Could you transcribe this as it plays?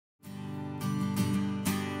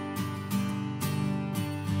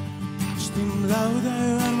Știm, lauda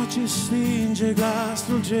e o armă ce stinge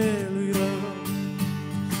glasul celui rău.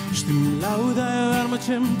 Știm, lauda e o armă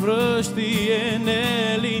ce împrăștie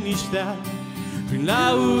neliniștea. Prin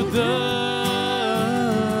laudă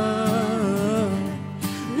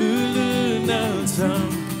îl înălțăm.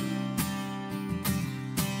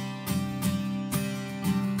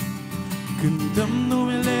 Cântăm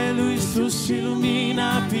numele lui Iisus și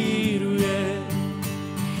lumina biruie.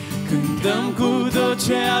 Cântăm cu tot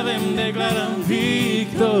ce avem, declarăm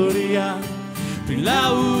victoria. Prin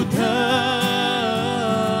laudă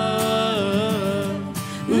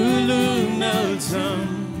îl înălțăm.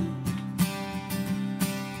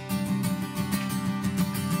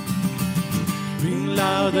 Prin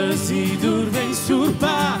laudă ziduri vei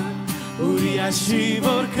surpa, uriașii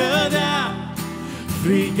vor cădea.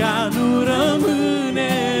 Frica nu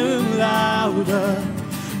rămâne în laudă.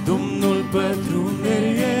 Domnul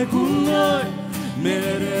pătrunde cu noi,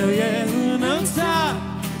 mereu e înălțat.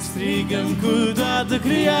 Strigăm cu toată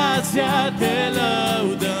creația, te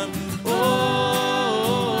lăudăm.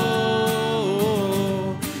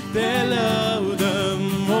 Te lăudăm.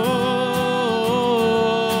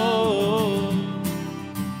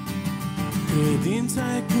 Credința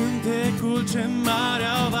e cântecul ce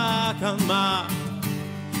marea va calma.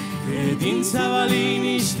 Credința va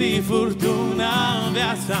liniști furtuna în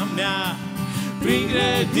viața mea. Prin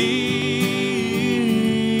credință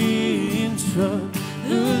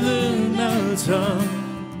îl înălțăm.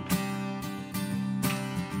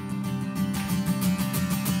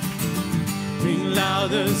 Prin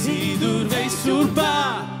laudă ziduri vei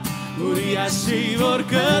surpa, uriașii vor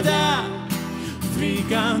cădea.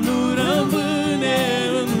 Frica nu rămâne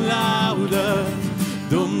în laudă.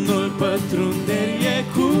 Domnul pătrunderi e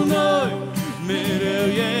cu noi, mereu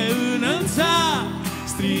e înălțat.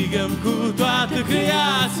 Strigăm cu toată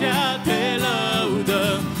creația, te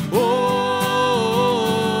lăudăm.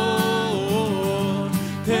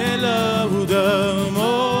 Te lăudăm.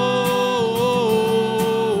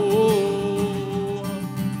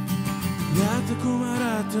 Iată cum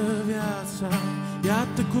arată viața,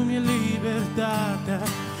 iată cum e libertatea,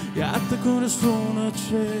 iată cum răsună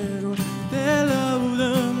cerul. Te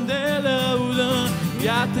lăudăm, te lăudăm.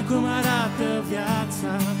 Iată cum arată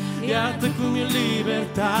viața, iată cum e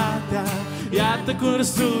libertatea, iată cum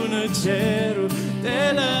răsună cerul. Te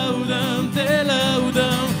lăudăm, te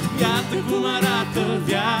lăudăm. Iată cum arată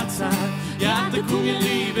viața, iată cum e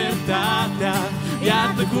libertatea,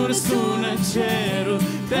 iată cum răsună cerul.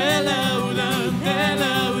 Te lăudăm, te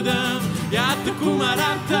lăudăm. Iată cum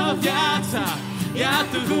arată viața,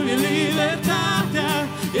 iată cum e libertatea,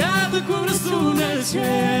 iată cum răsună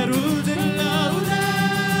cerul. Te lăudăm.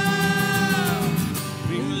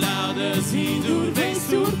 Prin laudă ziduri vei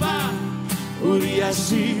surpa,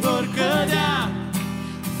 uriașii vor cădea.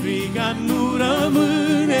 Frica nu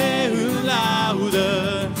rămâne în laudă.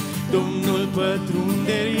 Domnul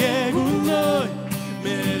pătrunderi e cu noi,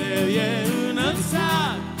 mereu e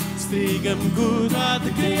înălțat. Strigăm cu toată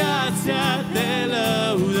creația, te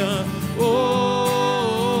lăudăm.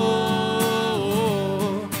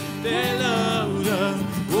 Te lăudăm.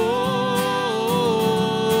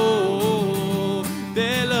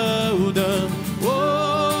 Te lăudăm.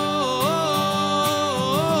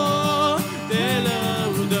 Te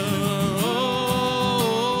lăudăm.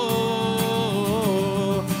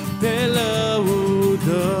 Te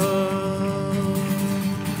lăudăm.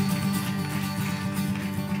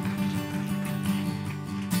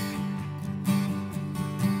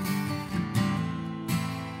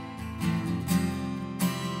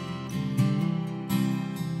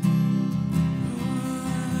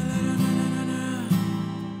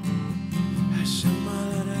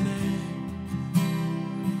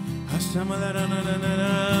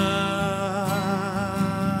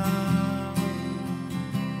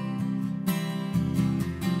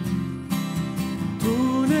 Tu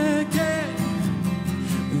ne chemi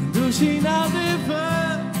înduși în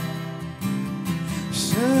adevăr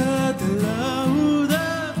să te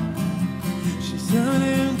lăudăm și să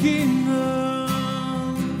ne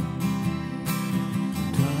închinăm.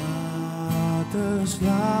 Toată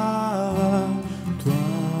slava,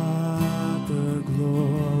 toată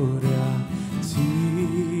gloria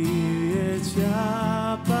ție ți-aparține.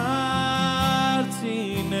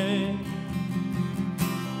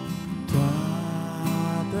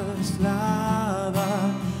 Toată slava,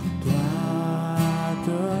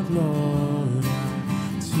 toată gloria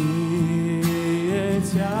ție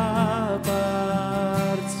ți-aparține.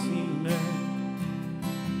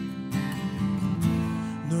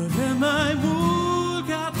 Noi vrem mai mult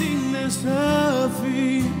ca tine să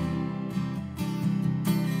fii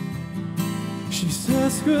și să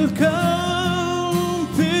ascultăm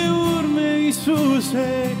pe urme,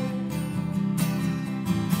 Iisuse,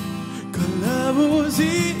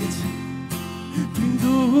 călăuziți prin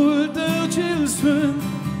Duhul Tău cel Sfânt,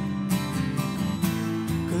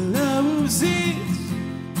 călăuziți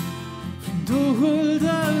prin Duhul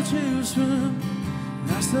Tău cel Sfânt.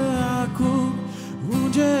 Lasă acum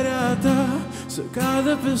ungerea Ta să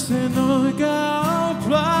cadă peste noi ca o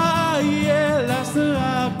ploaie. Lasă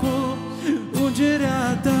acum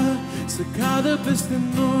ungerea Ta să cadă peste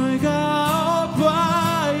noi ca o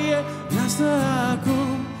ploaie. Lasă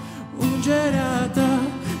acum ungerea Ta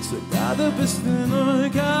să cadă peste noi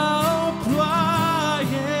ca o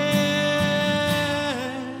ploaie.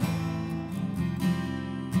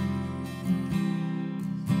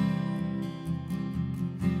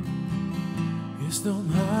 Este un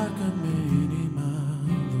har ca minima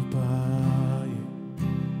după aie,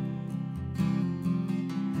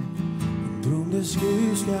 un drum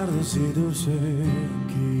deschis chiar de ziduri se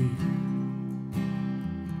închid.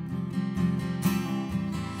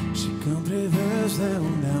 Și când privesc de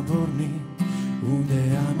unde am pornit, unde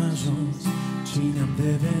am ajuns, cine am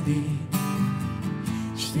devenit,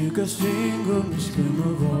 știu că singur nici când nu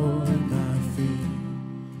voi mai fi.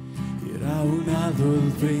 Era un altul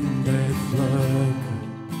printre flăcări,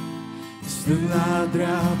 stând la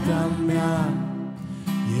dreapta mea.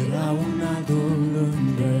 Era un altul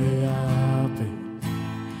între ape,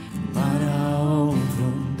 marea o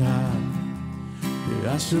înfruntat. De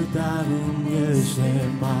așteptat nu-mi este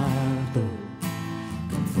martor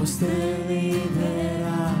că-am fost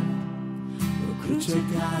eliberat. O cruce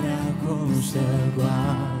care acum stă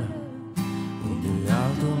goală, unde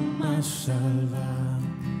altul m-a salvat.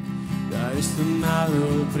 Dar este un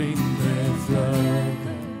altul printre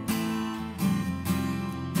flăcări,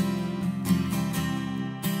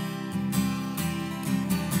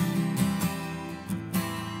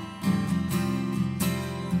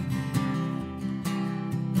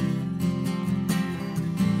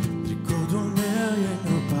 tricotul meu e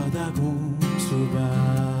îngropat acum sub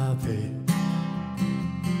ape.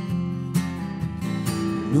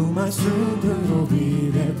 Nu mai sunt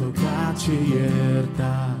înrobit de păcat și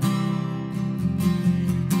iertat.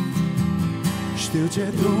 Știu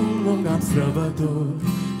ce drum lung am străbătut,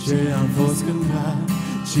 ce am fost cândva,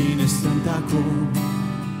 cine sunt acum.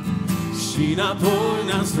 Și înapoi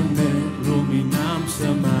n-am să merg, luminam să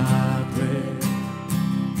mă apere.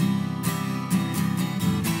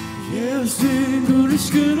 Eu singur nici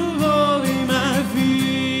când nu voi mai fi.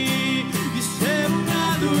 Este un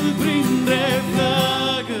altul printre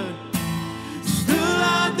flăcări, stă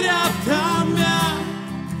la dreapta mea.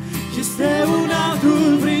 Este un altul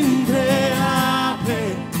printre ape,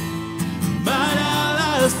 marea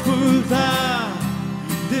l-asculta.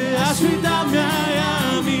 De aș uita mi-ai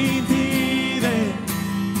amintire,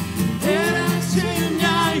 era ce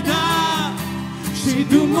mi-ai dat. Și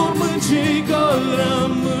tu mormânt și gol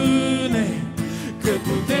rămâne, că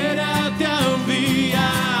puterea te-a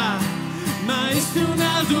înviat. Mai este un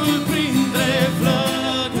altul printre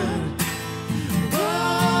flăcări,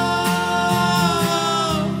 oh,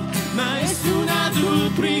 mai este un altul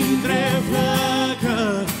printre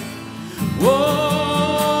flăcări, oh,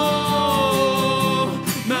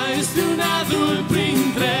 mai este un altul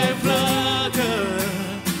printre flăcări,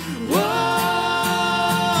 oh,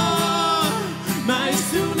 mai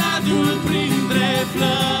este un altul printre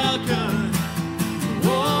flăcări,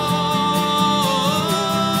 oh,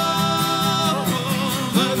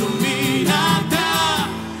 văd lumina Ta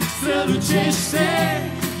strălucește,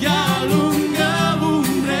 ea alungă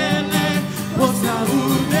umbrele. Poți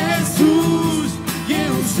aude sus, e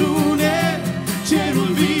un sunet,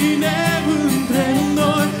 cerul vine între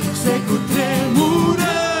noi. Se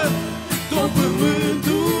cutremură tot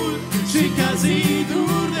pământul și ca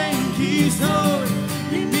ziduri de închisori.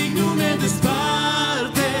 Nimic nu ne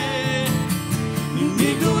desparte,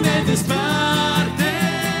 nimic nu ne desparte.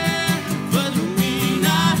 Văd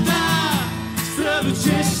lumina Ta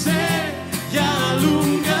strălucește, ea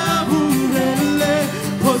alungă umbrele.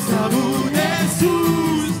 Poți aude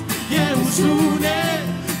sus, e un sunet,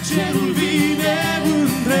 cerul vine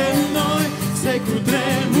între noi. Se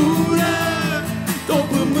cutremură tot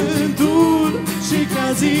pământul și ca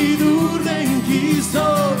ziduri de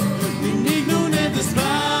închisori. Nimic nu ne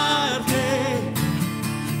desparte,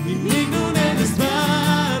 nimic nu ne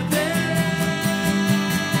desparte.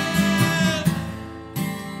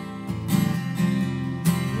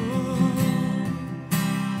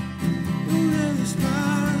 Nu ne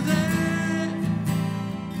desparte.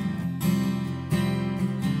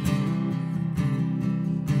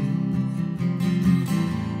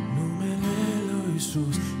 Numele lui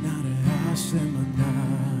Iisus n-are asemănare.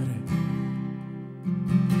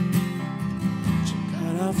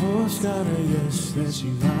 care este și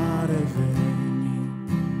va reveni.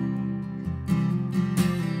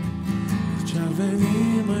 Ce-ar veni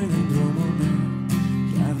mâine în drumul meu,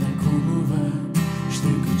 chiar de acum nu văd,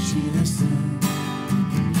 știu că cine sunt.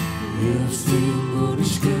 Eu singur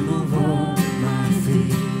nici când nu voi mai fi.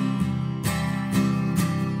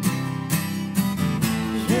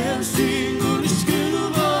 Eu singur nici când nu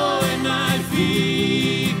voi mai fi.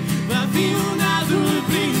 Va fi un adul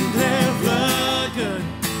printre flăcări,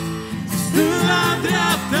 stând la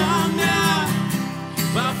dreapta mea.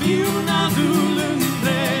 Va fi un adul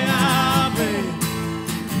între ape,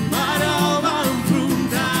 marea o va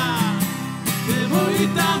înfrunta. Te voi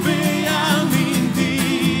uita în vei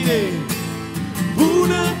amintire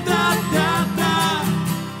bunătatea ta.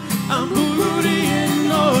 Am bucurie în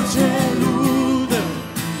orice luptă,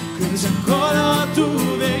 căci acolo tu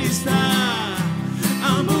vei sta.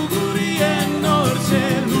 Am bucurie în orice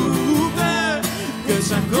luptă,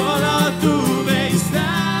 căci acolo tu vei sta.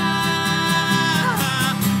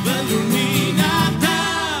 Văd lumina ta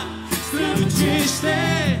strălucește,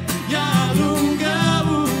 ea alungă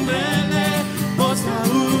umbrele. Poți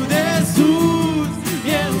aude sus,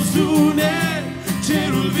 e un sunet,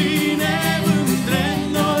 cerul vine între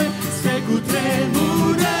noi. Se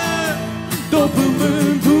cutremură tot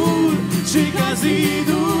pământul și ca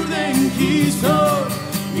ziduri de închisori.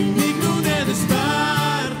 Nimic nu ne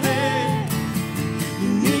desparte,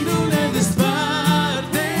 nimic nu ne desparte.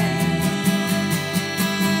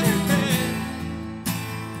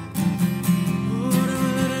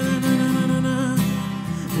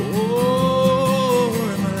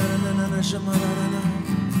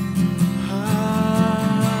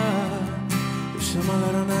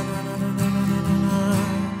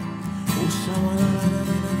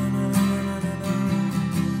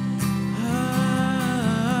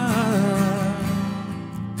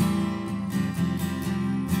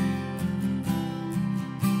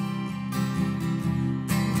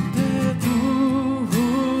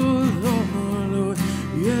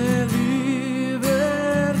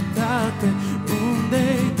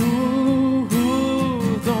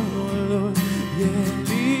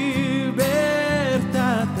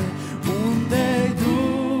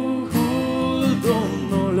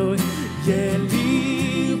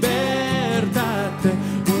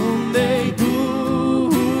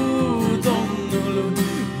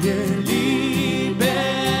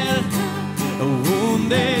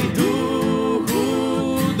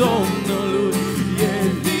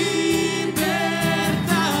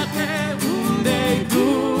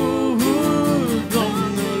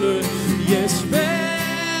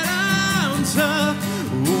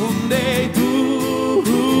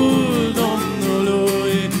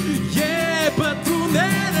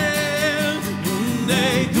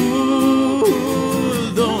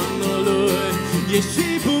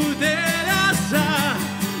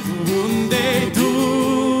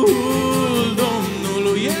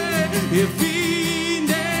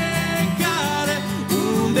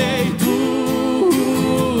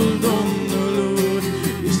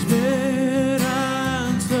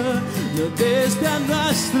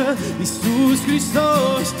 Iisus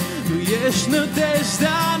Hristos, Tu ești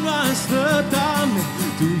nădejdea noastră, Doamne,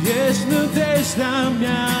 Tu ești nădejdea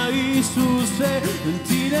mea, Iisuse. În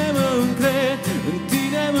Tine mă încred, în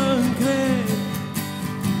Tine mă încred.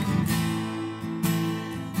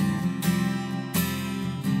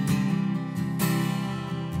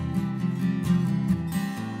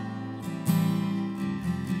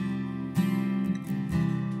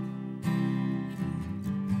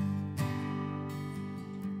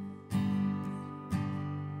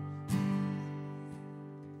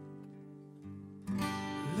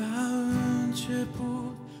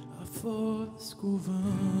 Fost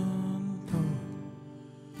cuvântul,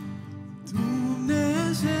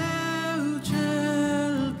 Dumnezeu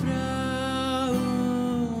cel prea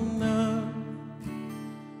înalt.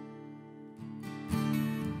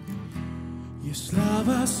 E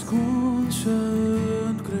slava ascunsă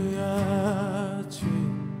în creație,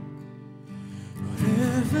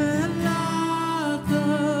 revelată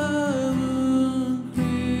în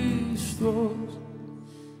Hristos.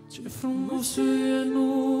 Ce frumos e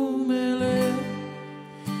numele,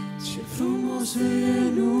 ce frumos e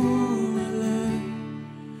numele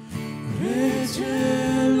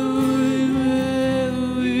Regelui meu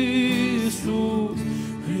Iisus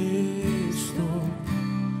Hristos.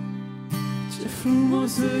 Ce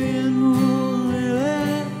frumos e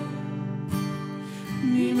numele,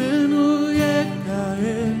 nimeni nu e ca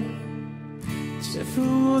El. Ce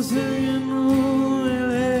frumos e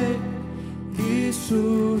numele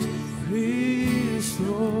Iisus Hristos.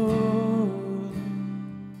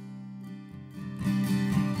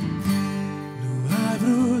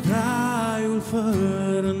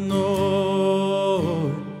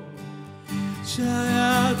 ce-ai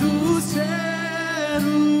adus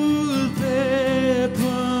cerul pe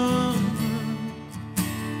pământ.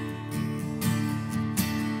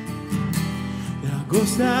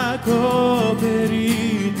 Dragostea a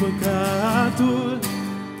acoperit păcatul,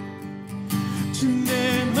 cine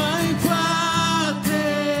mai poate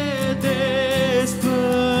despărți?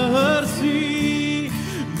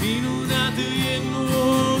 Minunat e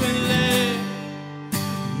numele,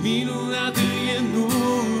 minunat e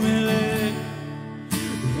numele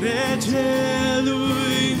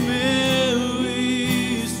Regelui meu,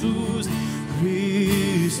 Iisus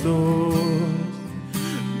Hristos.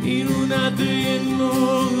 Minunat e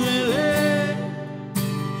numele,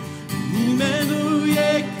 nimeni nu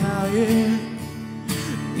e ca El.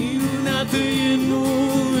 Minunat e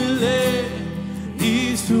numele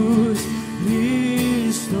Iisus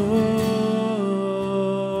Hristos.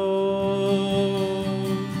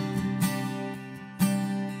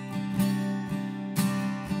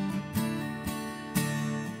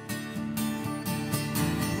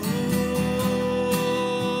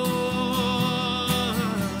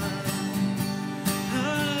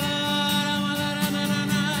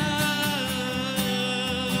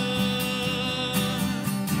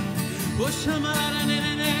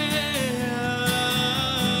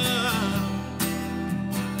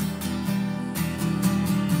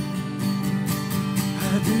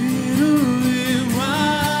 A birui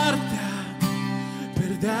moartea,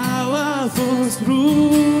 perdeaua a fost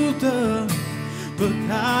rută,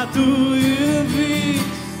 păcatul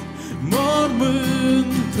învins,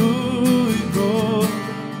 mormântul gol.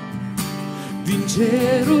 Din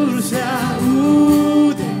cerul se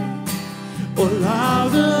aude o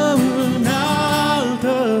laudă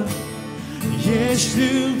înaltă, ești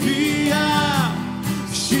înviat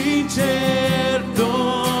și-n cer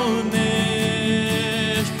domnești.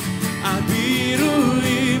 A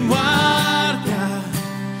birui moartea,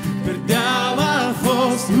 perdeaua a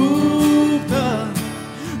fost ruptă,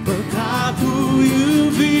 păcatul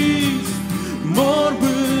învins,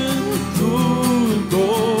 mormântul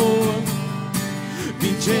gol.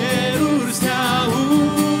 Din ceruri se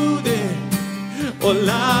aude o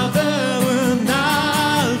laudă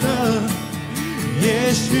înaltă,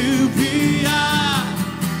 ești înviat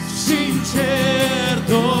și-n cer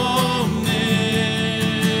domnești.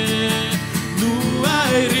 Nu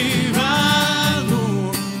ai rival,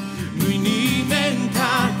 nu-i nimeni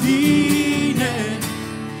ca tine,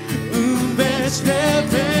 în veci de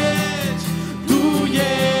veci tu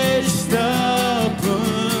ești stăpân.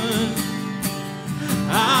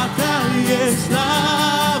 A ta e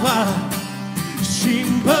slava și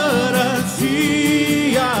împărăția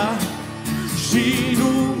și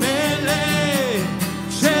numele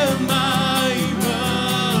cel mai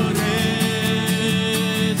măreț.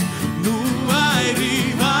 Nu ai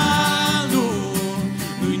rival,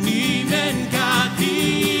 nu-i nimeni ca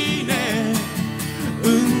tine,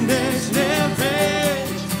 în veci de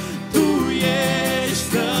veci tu ești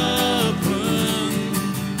stăpân.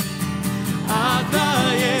 A ta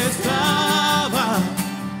e slava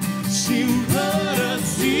și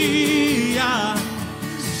împărăția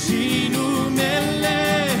și numele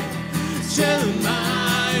cel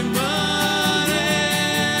mai măreț.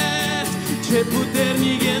 Ce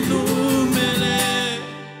puternic e numele,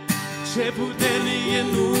 ce puternic e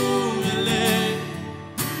numele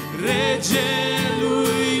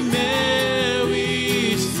Regelui meu,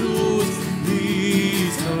 Iisus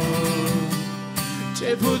Hristos. Ce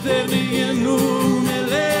puternic e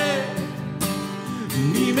numele,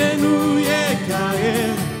 nimeni nu e ca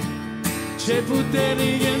El. Ce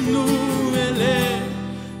puternic e numele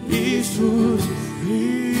Iisus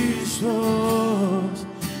Hristos.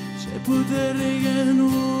 Ce puternic e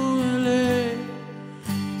numele,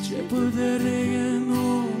 ce puternic e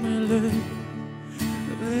numele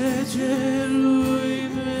Regelui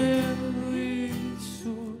meu,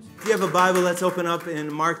 Iisus. If you have a Bible, let's open up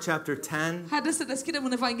in Mark chapter 10. Haideți să deschidem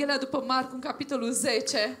în Evanghelia după Marcu, în capitolul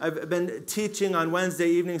 10. I've been teaching on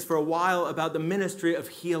Wednesday evenings for a while about the ministry of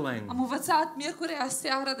healing. Am învățat miercurea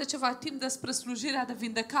seara de ceva timp despre slujirea de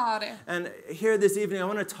vindecare. And here this evening I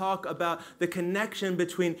want to talk about the connection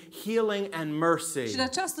between healing and mercy. Și în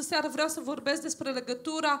această seară vreau să vorbesc despre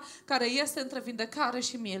legătura care este între vindecare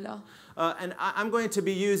și milă. And I'm going to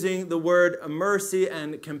be using the word mercy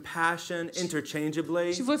and compassion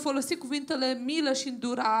interchangeably. Și voi folosi cuvintele milă și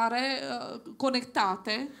îndurare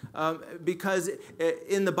conectate. Because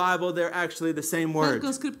in the Bible they're actually the same Pentru că word.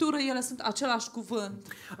 în Scriptură ele sunt același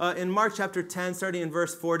cuvânt. In Mark chapter 10, starting in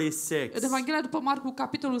verse 46, În Evanghelia după Marcu,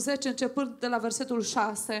 capitolul 10, începând de la versetul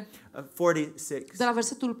 6. 46. De la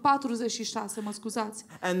versetul 46, mă scuzați.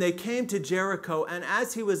 And they came to Jericho, and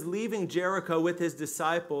as he was leaving Jericho with his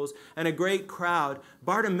disciples and a great crowd,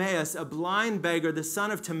 Bartimaeus, a blind beggar, the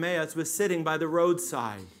son of Timaeus, was sitting by the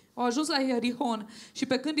roadside. Au ajuns la Ierihon și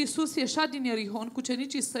pe când Iisus ieșea din Ierihon cu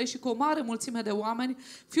ucenicii săi și cu o mare mulțime de oameni,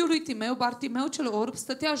 fiul lui Timeu, Bartimeu cel orb,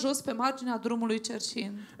 stătea jos pe marginea drumului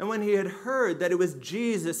cerșind. And when he had heard that it was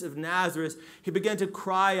Jesus of Nazareth, he began to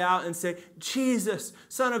cry out and say, Jesus,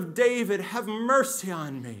 son of David, have mercy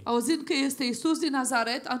on me. Auzind că este Iisus din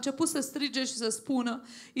Nazaret, a început să strige și să spună,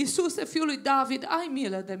 Iisuse, fiul lui David, ai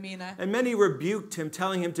milă de mine. And many rebuked him,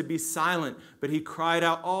 telling him to be silent, but he cried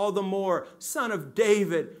out all the more, Son of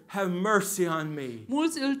David, have mercy on me.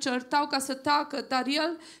 Mulți îl certau ca să tacă, dar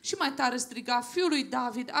el și mai tare striga, fiul lui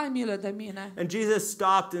David, ai milă de mine. And Jesus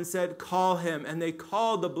stopped and said, call him. And they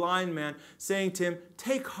called the blind man, saying to him,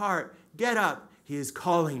 take heart, get up, he is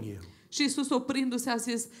calling you. Și Iisus, oprindu-se, a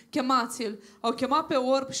zis, chemați-l. Au chemat pe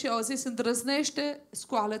orb și au zis, îndrăznește,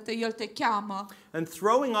 scoală-te, el te cheamă. And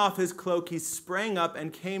throwing off his cloak, he sprang up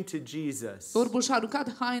and came to Jesus. Orbul și-a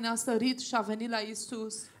aruncat haina, a sărit și a venit la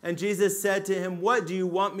Iisus. And Jesus said to him, what do you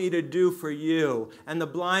want me to do for you? And the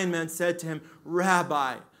blind man said to him,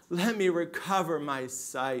 Rabbi, let me recover my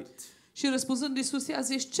sight. Și răspunzând Iisus i-a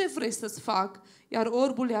zis, ce vrei să-ți fac? Iar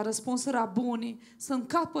orbul i-a răspuns, Rabuni, să-mi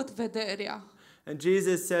capăt vederea. And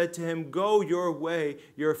Jesus said to him, go your way,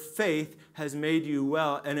 your faith has made you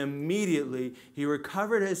well. And immediately he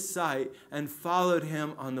recovered his sight and followed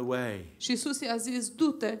him on the way. Și Iisus i-a zis,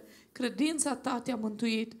 du-te, credința ta te-a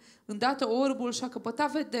mântuit. Îndată orbul și-a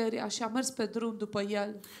căpătat vederea și a mers pe drum după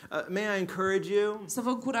el. May I encourage you? Să vă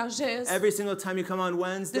încurajez. Every single time you come on De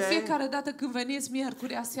Wednesday, fiecare dată când veniți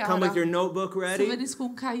miercurea seara, come with your notebook să ready, veniți cu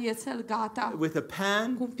un caietel gata, with a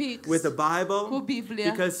pen, cu un pix, with a cu o Bible, Biblie.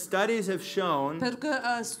 because studies have shown Pentru că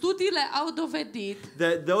studiile au dovedit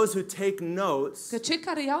that those who take notes că cei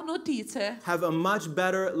care iau notițe have a much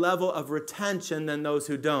better level of retention than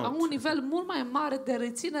those who au un don't. nivel mult mai mare de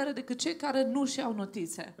reținere decât cei care nu și iau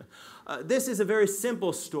notițe. This is a very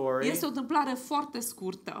simple story, Este o întâmplare foarte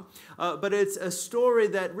scurtă, but it's a story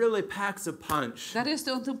that really packs a punch. dar este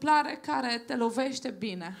o întâmplare care te lovește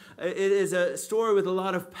bine. It is a story with a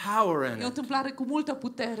lot of power in E o it. întâmplare cu multă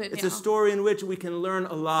putere în It's ea. a story in which we can learn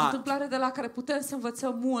a O lot. întâmplare de la care putem să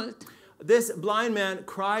învățăm mult. This blind man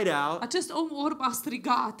cried out, Acest om orb a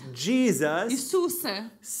strigat, Jesus,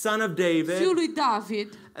 Iisuse, son of fiul David, lui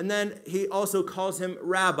David, and then he also calls him și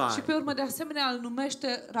Rabbi. pe urmă de asemenea îl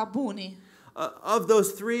numește Rabuni. Of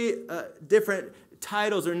those three different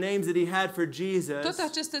titles or names that he had for Jesus, Toate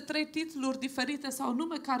aceste trei titluri diferite sau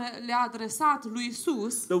nume care le-a adresat lui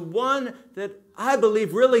Isus, the one that I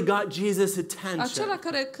believe really got Jesus' attention acela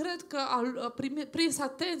care cred că a prins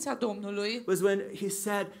atenția Domnului, was when he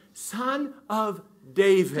said, Son of când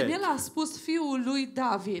David. el a spus fiul lui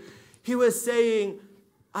David. He was saying,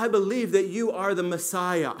 I believe that you are the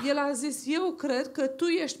Messiah. El a zis, eu cred că tu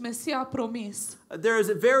ești Mesia promis.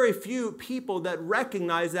 There's very few people that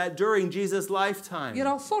recognize that during Jesus' lifetime.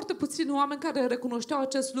 Erau foarte puțini oameni care recunoșteau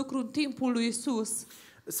acest lucru în timpul lui Isus.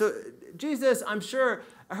 So Jesus, I'm sure,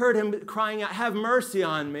 heard him crying out, have mercy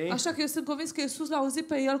on me. Așa că eu sunt convins că Isus l-a auzit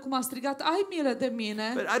pe el cum a strigat, ai milă de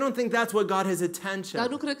mine. But I don't think that's what got his Dar attention.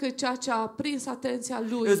 nu cred că e ceea ce a prins atenția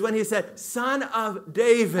lui. It was when he said, Son of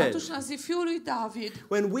David. Atunci a zis, fiul lui David.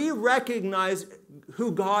 When we recognize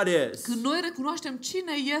who God is, Când noi recunoaștem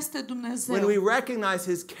cine este when Dumnezeu, we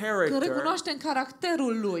recognize his când character, recunoaștem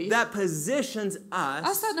caracterul lui, that positions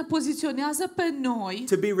asta us ne poziționează pe noi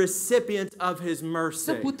to be recipients of his să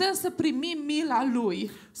mercy. putem să primim mila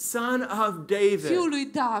lui. Son of David, Fiul lui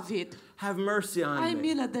David, have mercy ai on me.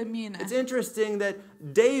 milă de mine. It's interesting that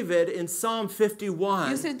David in Psalm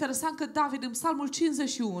 51, Este interesant că David în Psalmul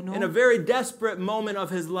 51, in a very desperate moment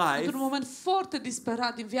of his life, într-un moment foarte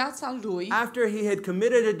disperat din viața lui, after he had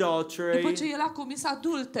committed după adultery, ce el a comis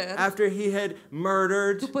adulter, after he had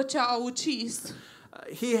murdered, după ce a ucis,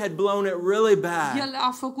 he had blown it really bad. el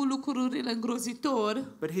a făcut lucrurile îngrozitor,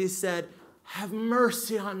 But he said, have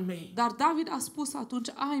mercy on me. dar David a spus atunci,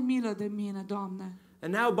 ai milă de mine, Doamne.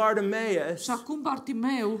 And now Bartimaeus, Și acum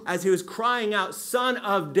Bartimeu, as he was crying out, Son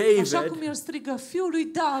of așa cum David, el strigă, fiul lui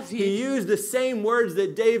David, he used the same words that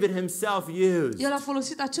David himself used. el a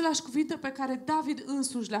folosit aceleași cuvinte pe care David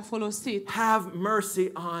însuși le-a folosit. Have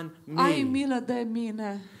mercy on Ai me. milă de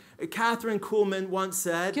mine. Catherine Kuhlman once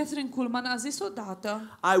said, Catherine Kuhlman a zis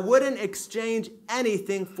odată, I wouldn't exchange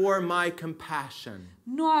anything for my compassion.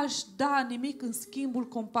 nu aș da nimic în schimbul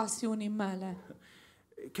compasiunii mele.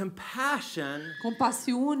 Compassion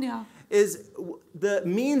Compasiunea is the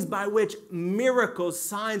means by which miracles,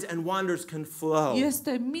 signs and wonders can flow.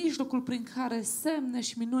 Este mijlocul prin care semne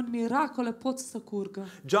și minuni, miracole pot să curgă.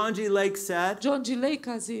 John G. Lake said, John G. Lake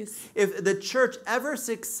a zis, if the church ever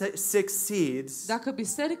succeeds dacă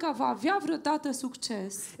biserica va avea vreodată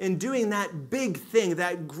succes in doing that big thing,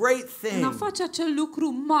 that great în thing, a face acel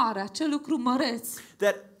lucru mare, acel lucru măreț,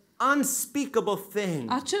 that unspeakable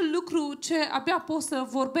thing acel lucru ce abia poți să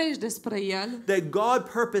vorbești despre el, that God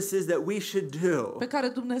purposes that we should do, pe care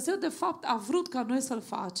Dumnezeu de fapt a vrut ca noi să-l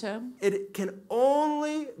facem, it can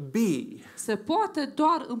only be se poate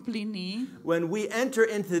doar împlini when we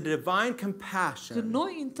enter into the divine când compassion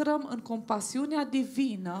noi intrăm în compasiunea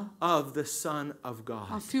divină of the Son of a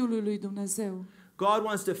God. Fiului lui Dumnezeu. God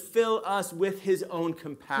wants to fill us with His own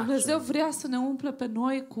Dumnezeu compassion. vrea să ne umple pe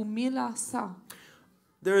noi cu mila sa.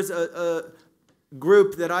 There's a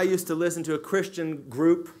group that I used to listen to, a Christian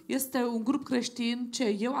group, Este un grup creștin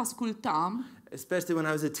ce eu ascultam, especially when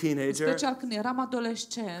I was a teenager, special când eram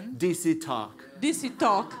adolescent, DC Talk, DC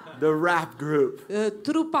Talk, the rap group.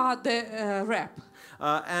 trupa de rap.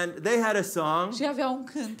 And they had a song. Și avea un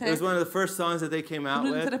It was cântec, one of the first songs that they came out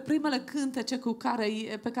unul with. dintre primele cântece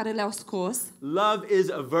pe care le-au scos. Love is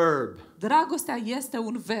a verb. Dragostea este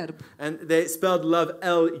un verb. And they spelled love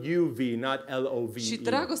L-U-V, not L-O-V-E. Și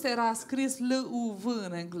dragostea era scris L-U-V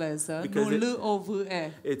în engleză, nu Because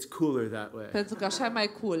L-O-V-E. It's cooler that way. Pentru că așa e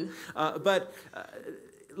mai cool. But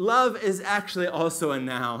love is actually also a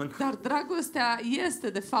noun. Dar dragostea este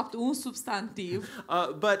de fapt un substantiv.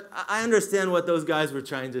 But I understand what those guys were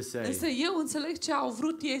trying to say. Însă eu înțeleg ce au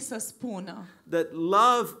vrut ei să spună. That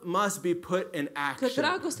love must be put in Că action.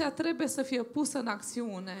 dragostea trebuie să fie pusă în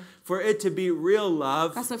acțiune. For it to be real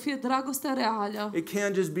love, Ca să fie dragoste reală, it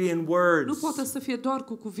can't just be in nu words. poate să fie doar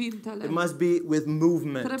cu cuvintele. It must be with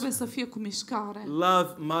movement. Trebuie să fie cu mișcare.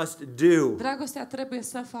 Love must do. Dragostea trebuie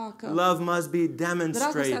să facă. Love must be Dragostea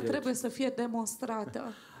demonstrated. trebuie să fie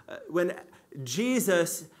demonstrată. When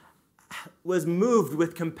Jesus was moved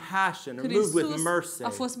with compassion or Când moved with Iisus mercy, a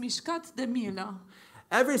fost mișcat de milă,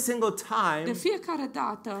 every single de time fiecare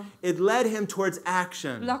dată it led him towards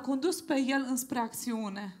action. l-a condus pe el înspre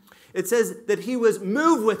acțiune. It says that he was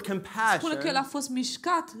moved with Spune că el a compassion fost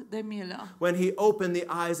mișcat de milă when he opened the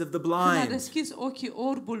eyes of the când a blind. deschis ochii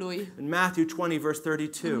orbului. In Matthew 20, verse În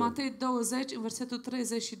 32, Matei 20, în versetul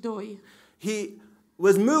 32. he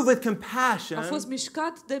was moved with A compassion fost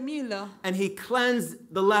mișcat de milă and he cleansed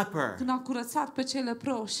the leper. când a curățat pe cei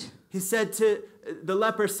leproși. The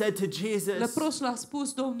leper said to Jesus, Leproșul a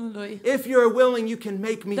spus Domnului, if you're willing, you can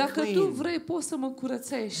make me dacă tu clean. vrei, poți să mă And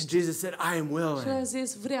curățești. Jesus said, I am Și el a willing.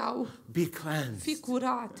 zis, vreau, Be fi cleansed.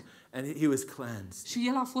 curat. And he was cleansed. Și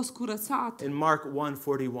el a fost curățat. In Mark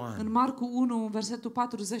 1:41, În Marcu 1, în versetul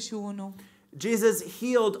 41, Jesus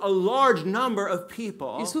healed a large number of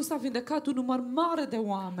people. Iisus a vindecat un număr mare de It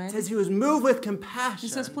oameni. says he was moved with Și se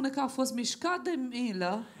compassion spune că a fost mișcat de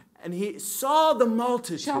milă and he saw the și a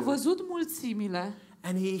multitude văzut mulțimile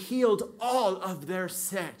and he healed all of their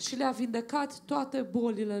sick. și le-a vindecat toate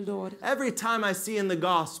bolile lor. Every time I see in the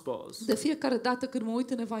Gospels De fiecare dată când mă uit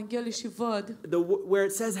în Evanghelie și văd where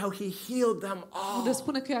it says how he healed them unde all,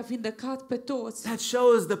 spune că i-a vindecat pe toți, that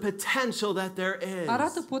shows the potential that there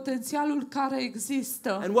arată is potențialul care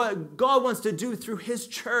există and what God wants to do through his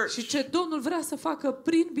și church. ce Domnul vrea să facă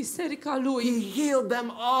prin biserica lui. He healed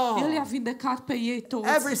them El i-a all. vindecat pe ei toți.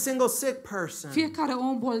 Every single sick person. Fiecare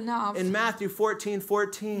om bolnav. In Matthew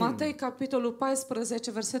 14:14, Matei, capitolul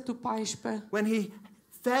 14, versetul 14. when he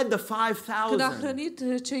fed the Când a 5,000,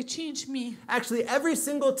 hrănit cei 5.000, actually every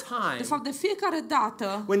single de time fapt de fiecare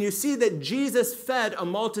dată, when you see that Jesus fed a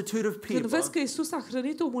multitude of când people, vezi că Iisus a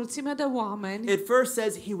hrănit o mulțime de oameni, it first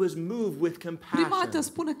says he was moved with prima dată compassion.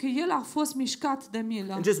 spune că El a fost mișcat de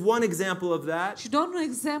milă. And just one example of that Și doar un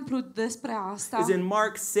exemplu despre asta, is in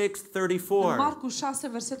Mark în 6:34. Marcu 6,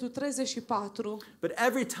 versetul 34, But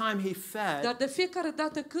every time he dar fed, de fiecare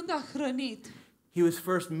dată când a hrănit, he was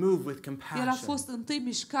first moved with El a compassion. fost întâi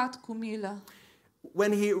mișcat cu milă.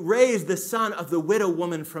 When he raised the son of the widow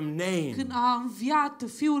woman from Când Nain, a înviat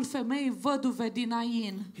fiul femeii văduve din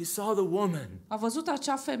Ain, he saw the woman. a văzut acea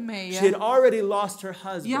She had femeie, already lost her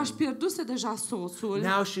ea își husband. pierduse deja soțul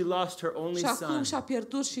Now she lost her only și acum son. și-a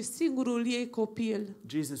pierdut și singurul ei copil.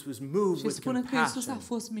 Jesus was moved Și with spune că Iisus a compassion.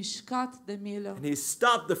 fost mișcat de milă. And he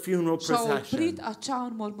stopped the funeral Și a oprit procession. acea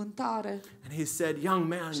înmormântare And he said, young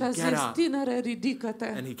man, și a get zis, up. tinere, ridică-te.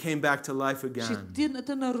 And he came back to life Și again.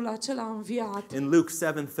 tânărul acela a înviat. In Luke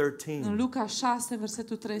În 7:13. Luca 6,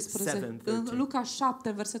 versetul 13. 7, În 13. Luca 7,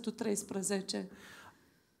 versetul 13.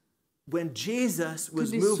 when Jesus was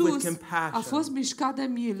Când moved with Iisus a fost compassion, mișcat de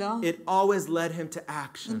milă, it always led him to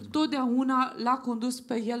action. întotdeauna l-a condus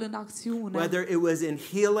pe el în acțiune. Whether it was in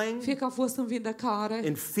healing, Fie că a fost în vindecare,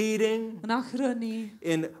 in feeding, în a hrăni,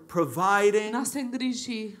 in în a providing, se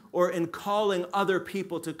îngriji, or in calling other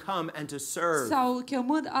people to come and to serve. sau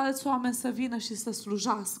chemând alți oameni să vină și să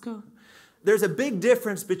slujească. There's a big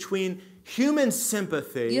difference between human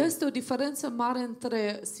sympathy Este o diferență mare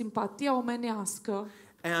între simpatia omenească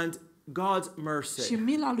and God's și mercy.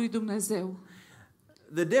 mila lui Dumnezeu.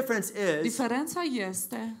 The difference is Diferența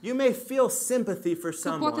este you may feel sympathy for că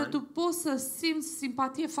poate someone, tu poți să simți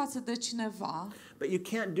simpatie față de cineva, but you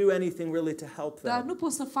can't do anything really to help dar them. nu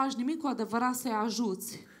poți să faci nimic cu adevărat să-i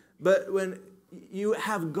ajuți. But when you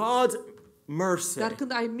have God's mercy, Dar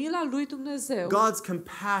când ai mila lui Dumnezeu, God's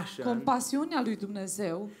compassion, compasiunea lui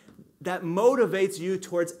Dumnezeu, that motivates you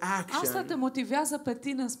towards asta te action. motivează pe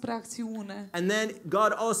tine spre acțiune. And then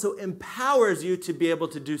God also empowers you to be able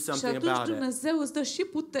to do Și something atunci about it. Dumnezeu îți dă și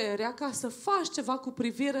puterea ca să faci ceva cu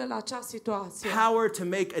privire la acea situație. Power to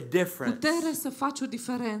make a difference Putere să faci o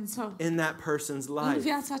diferență in that person's în life.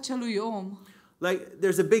 viața acelui om. Like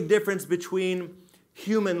there's a big difference between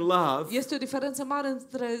human love Este o diferență mare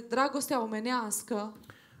între dragostea omenească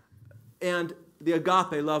and the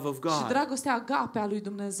agape love of și God. dragostea agape a lui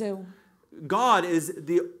Dumnezeu. God is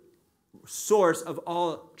the source of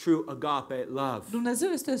all true agape love. Dumnezeu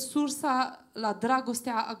este sursa la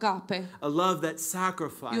dragostea agape. A love that E o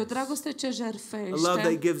sacrifices. dragoste ce A love that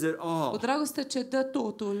jertfește, gives it o all. dragoste ce dă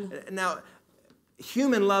totul. Now,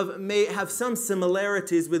 human love may have some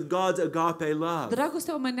similarities with God's agape love.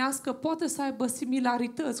 Dragostea omenească poate să aibă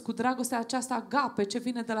similarități cu dragostea aceasta agape ce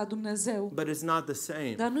vine de la Dumnezeu, But it's not the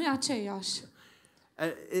same. dar nu e aceeași.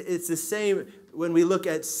 It's the same when we look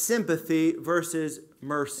at sympathy versus E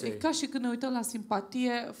mercy. ca și când ne uităm la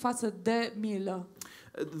simpatie față de milă.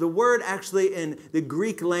 The word actually in the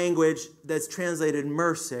Greek language that's translated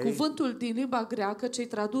mercy, Cuvântul din limba greacă ce-i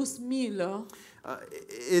tradus milă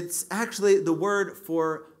it's actually the word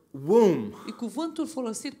for womb, e cuvântul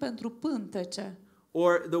folosit pentru pântece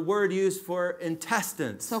or the word used for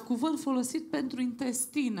intestines. sau cuvânt folosit pentru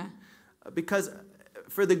intestine. Because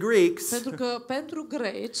for the Greeks, Pentru că pentru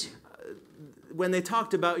greci, when they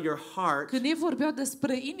talked about your heart, când ei vorbeau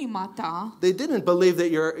despre inima ta, they didn't believe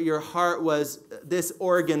that your heart was this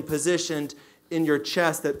organ positioned in your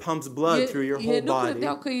chest that pumps blood through your whole ei nu body.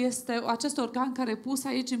 credeau că este acest organ care e pus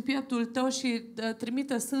aici în pieptul tău și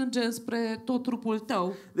trimite sânge spre tot trupul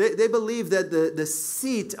tău. They believe that the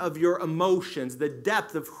seat of your emotions, the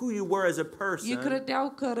depth of who you were as a Ei person, credeau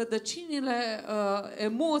că rădăcinile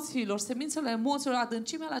emoțiilor, semințele emoțiilor,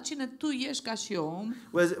 adâncimea la cine tu ești ca și om,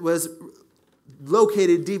 was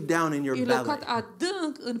located deep down in your e belly, locat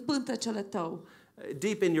adânc în pântecele tău,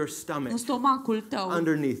 deep in your în stomach, stomacul tău,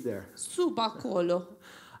 underneath there. sub acolo.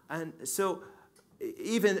 And so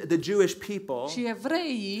even the Jewish people Și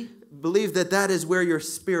evreii believed that that is where your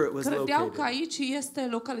spirit was credeau că located. aici este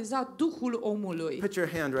localizat Duhul omului. Put your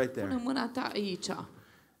hand right Pune there. mâna ta aici.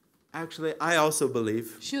 Actually, I also believe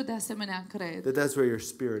Și eu de asemenea cred that that's where your că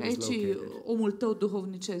spirit is aici e located. omul tău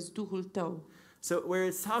duhovnicesc, Duhul tău. So where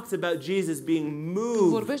it talks about Jesus being Când moved,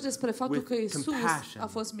 vorbești despre faptul with că Iisus compassion, a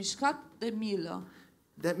fost mișcat de milă,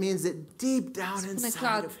 that means that deep down spune că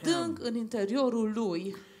inside of adânc him, în interiorul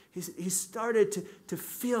lui he started to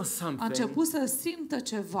feel a something început să simtă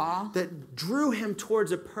ceva that drew him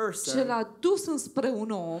towards a ce person l-a dus înspre un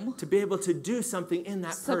om to be able to do something in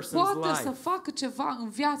that să person's poată să life. facă ceva în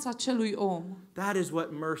viața acelui om. That is what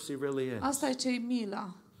mercy really is. Asta e ce-i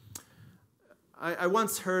mila. I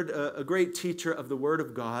once heard a great teacher of the Word of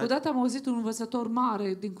God Odată am auzit un învățător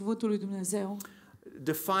mare din Cuvântul lui Dumnezeu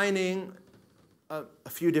defining a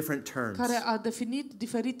few different terms. care a definit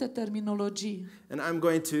diferite terminologii And I'm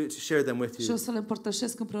going to share them with și o you. să le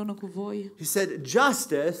împărtășesc împreună cu voi. He said,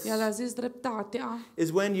 justice El a zis dreptatea is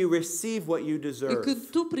when you receive what you e deserve. când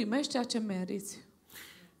tu primești ceea ce meriți.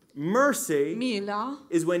 Mercy Mila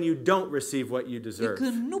is when you don't receive what you e deserve.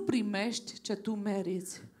 când nu primești ce tu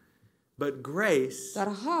meriți. But grace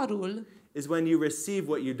Dar harul is when you receive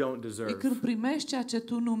what you don't e deserve. când primești ceea ce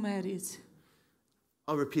tu nu meriți.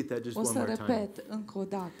 I'll repeat that just O one să more time. repet încă o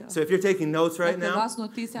dată. So if you're taking notes right Dacă now, luați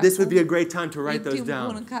notițe this would be a acum, great time to write e those timpul bun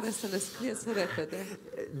down. în care să le scrieți repede.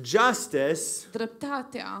 Justice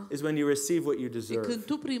Dreptatea is when you receive what you e deserve. când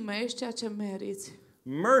tu primești ceea ce meriți.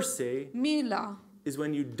 Mercy Mila is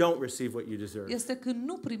when you don't receive what you deserve. este când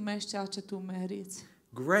nu primești ceea ce tu meriți.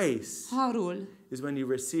 Grace Harul is when you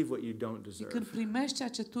receive what you don't e deserve. când primești ceea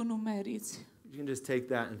ce tu nu meriți. You can just take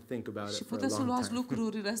that and think about Și it for a puteți să long luați time.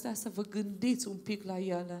 lucrurile astea, să vă gândiți un pic la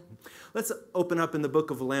ele. Let's open up in the book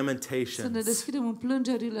of Să ne Lamentations. deschidem în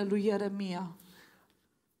plângerile lui Ieremia.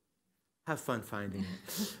 Have fun finding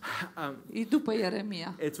it. E după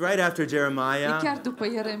Ieremia. It's right after E Jeremiah, chiar după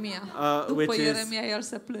Ieremia. După which is- Ieremia el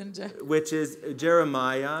se plânge. which is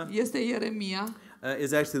Jeremiah Este Ieremia.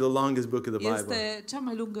 is actually the longest book of the Bible. Este cea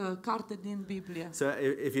mai lungă carte din Biblie. So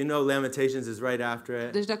if you know Lamentations is right after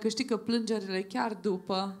it, Deci dacă știi că plângerile e chiar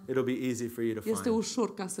după, it'll be easy for you to este find.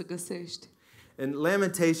 ușor ca să găsești. In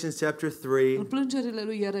Lamentations chapter În 3, plângerile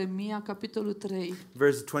lui Ieremia, capitolul 3,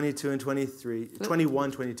 verses 22 and 23, 21,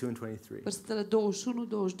 22 and 23. versetele 21,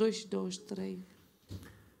 22 și 23.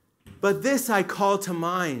 But this I call to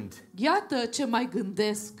mind, Iată ce mai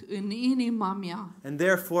gândesc în inima mea and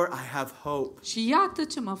therefore I have hope. și iată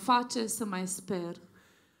ce mă face să mai sper.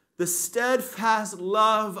 The steadfast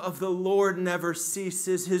love of the Lord never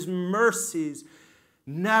ceases. His mercies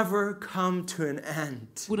never come to an end.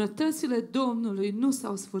 Bunătățile Domnului nu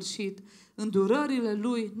s-au sfârșit, îndurările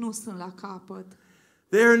Lui nu sunt la capăt.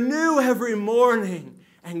 They are new every morning,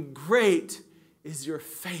 and great is your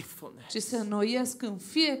faithfulness. Și se înnoiesc în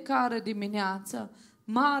fiecare dimineață.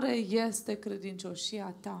 Mare este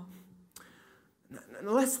credincioșia ta.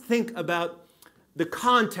 Now let's think about the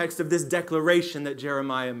context of this declaration that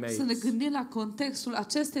Jeremiah Să ne makes. gândim la contextul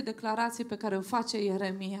acestei declarații pe care o face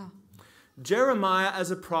Ieremia. Jeremiah, as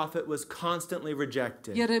a prophet, was constantly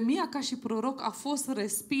rejected. Ieremia, ca și proroc, a fost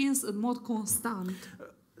respins în mod constant.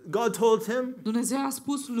 God told him, Dumnezeu a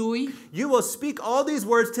spus lui, "You will speak all these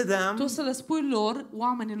words to tu them, să le spui lor,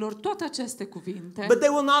 oamenilor, toate aceste cuvinte, but they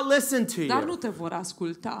will not listen to dar nu you. te vor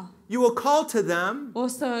asculta. You will call to them, O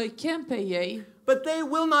să chem pe ei, but they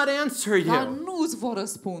will not answer dar you." nu îți vor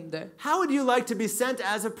răspunde. How would you like to be sent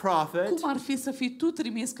as a prophet, Cum ar fi să fii tu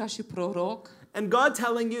trimis ca și proroc and God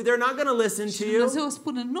telling you they're not going to listen și to you, Dumnezeu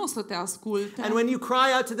spune nu o să te asculte and when you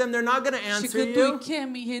cry out to them, they're not going to și answer când tu îi you?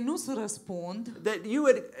 chemi, ei nu-ți răspund, That you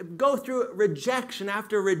would go through rejection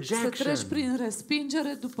after să rejection. treci prin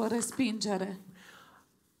respingere după respingere.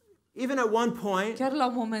 Even at one point, Chiar la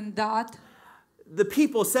un moment dat, the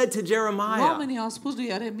people said to Jeremiah, oamenii au spus lui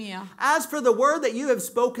Ieremia, "As for the word that you have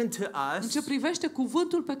spoken to în us ce privește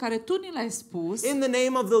cuvântul pe care tu ni l-ai spus, in the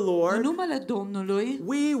name of the în Lord, numele Domnului,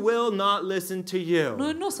 we will not listen to you."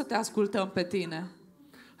 noi nu o să te ascultăm pe tine.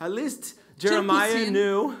 At least Cel Jeremiah puțin,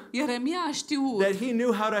 knew Ieremia a știut that he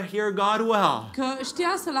knew how to hear God well. că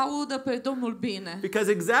știa să-L audă pe Domnul bine.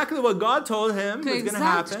 Because exactly what God told him Că was going to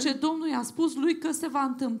exact ce happen Domnul i-a spus lui că se va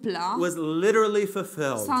întâmpla, was literally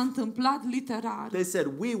fulfilled. s-a întâmplat literal. They said,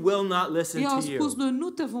 "We will not listen Ei au to spus, you." noi nu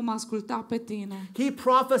te vom asculta pe tine. He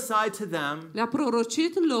prophesied to them Le-a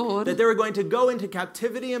prorocit lor that they were going to go into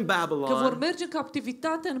captivity in că vor Babylon merge în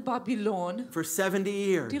captivitate în Babilon for 70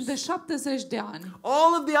 timp de years. 70 de ani.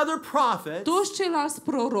 All of the other prophets Toți ceilalți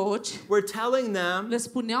proroci were telling them, le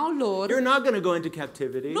spuneau lor, "You're not going to go into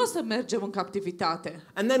captivity." nu o să mergem în captivitate.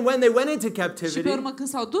 And then when they went into Și pe captivity, urmă când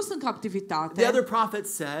s-au dus în the captivitate, other prophets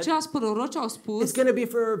said, ceilalți proroci au spus, "It's going to be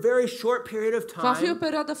for a very short period of va fi o time."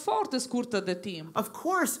 perioadă foarte scurtă de timp. Of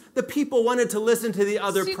course, the people wanted to listen to the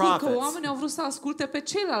other Sigur că prophets oamenii au vrut să asculte pe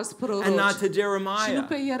ceilalți proroci and not to și nu Jeremiah.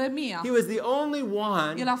 pe Ieremia. He was the only El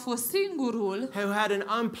one a fost singurul who had an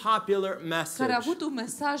unpopular care a message avut un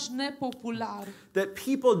mesaj nepopular. that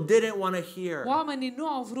people didn't want to hear. Oamenii nu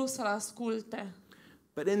au vrut să-l asculte.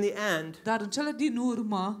 But in the end, Dar în cele din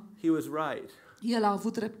urmă, he was right. el a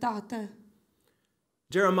avut dreptate.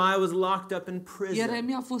 Jeremiah was locked up in prison.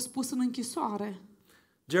 Ieremia a fost pus în închisoare.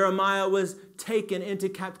 Jeremiah was taken into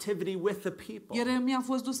captivity with the people. Ieremia a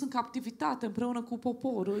fost dus în captivitate împreună cu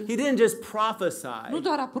poporul. He didn't just Nu prophesy.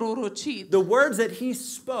 doar a prorocit. The words that he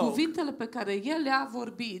spoke Cuvintele pe care el le-a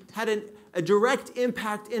vorbit had a direct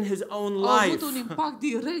impact in his own au avut life. un impact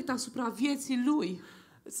direct asupra vieții lui.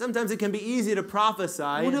 Sometimes it can be easy to prophesy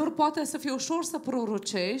Uneori poate să fie ușor să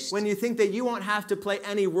prorocești when you think that you won't have to play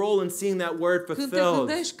any role in seeing that word când te fulfilled.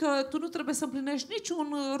 gândești că tu nu trebuie să împlinești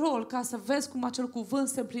niciun rol ca să vezi cum acel cuvânt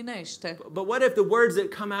se împlinește. But what if the words that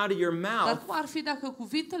come out of your Dar mouth, cum ar fi dacă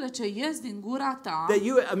cuvintele ce ies din gura ta, that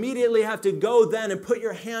you immediately have to go then and put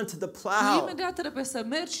your hand to the tu plow imediat trebuie să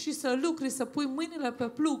mergi și să lucri, să pui mâinile pe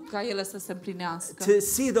plug ca ele să se împlinească. to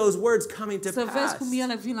see those words coming to Să vezi pass? cum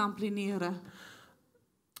ele vin la împlinire.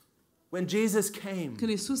 When Jesus came,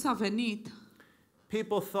 Când Isus a venit,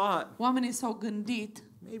 people thought oamenii s-au gândit,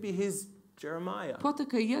 maybe he's Jeremiah. poate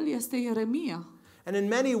că el este Ieremia. And in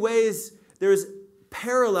many ways, there's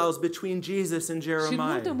parallels between Jesus and Și în multe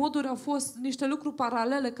Jeremiah. moduri au fost niște lucruri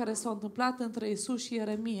paralele care s-au întâmplat între Isus și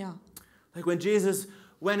Ieremia. Like when Jesus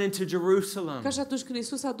went into Jerusalem. Ca și atunci când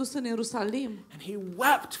Iisus a dus în Ierusalim And he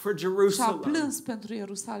wept for și a Jerusalem. plâns pentru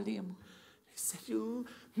Ierusalim. He said, you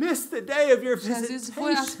missed the day of your Și a zis,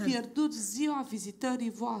 voi ați visitation. pierdut ziua vizitării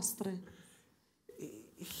voastre.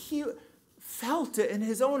 He felt it in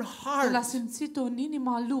his own El a heart. simțit-o în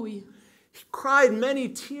inima lui. He cried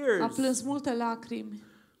many A tears. plâns multe lacrimi.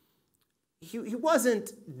 He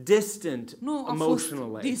wasn't distant Nu a fost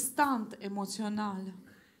emotionally. distant emoțional.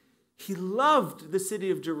 He loved the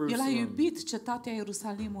city of El a Jerusalem. iubit cetatea It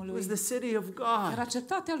Ierusalimului. was the city of Era God.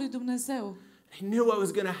 cetatea lui Dumnezeu. He knew what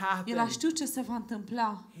was going to El a happen. știut ce se va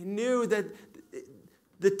întâmpla. He knew that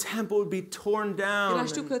the temple would be torn El down. a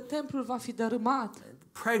știut că templul va fi dărâmat.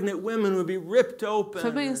 Pregnant women would be ripped open.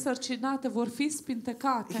 Femei însărcinate vor fi He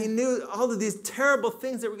spintecate. knew all of these terrible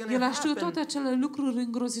things that were going El to a știut happen. toate acele lucruri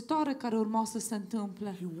îngrozitoare care urmau să se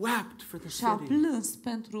întâmple. He wept for the Și a city. plâns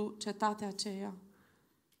pentru cetatea aceea.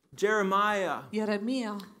 Jeremiah,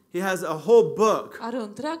 Ieremia he has a whole book are o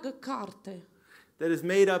întreagă carte that is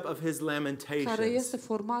made up of his care lamentations. este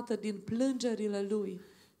formată din plângerile lui.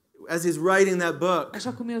 As he's writing that book,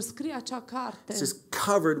 Așa cum el scrie acea carte, it's just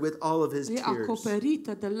covered with all of his e tears.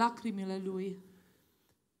 acoperită de lacrimile lui.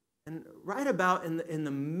 And right about in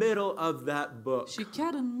the middle of that book, Și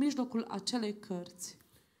chiar în mijlocul acelei cărți,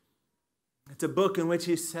 it's a book in which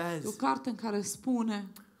he e o says, carte în care spune: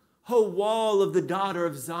 "O wall of the daughter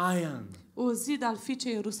of Zion, o zid al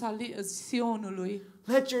fiicei Sionului,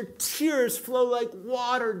 let your tears flow like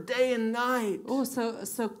water day and night. o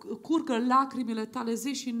să curgă lacrimile tale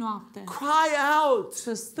zi și noapte. Cry out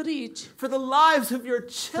Să strigi for the lives of your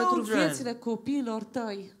pentru children viețile copiilor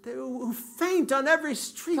tăi who faint on every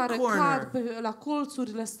street care cad corner. la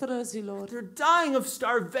colțurile străzilor, They're dying of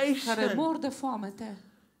care starvation." mor de foamete.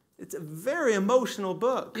 It's a very emotional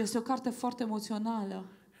book. Este o carte foarte emoțională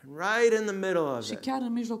And right in the middle of și it, chiar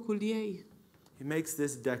în mijlocul ei he makes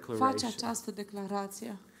this face declaration. această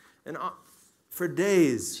declarație. And for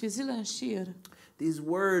days, Și zile în șir, these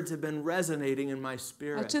words have been resonating in my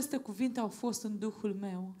spirit. aceste cuvinte au fost în duhul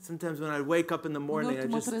meu. Sometimes when I wake up in the morning, Uneori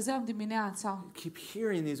I mă just trezeam dimineața, keep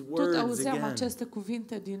hearing these tot words auzeam again. aceste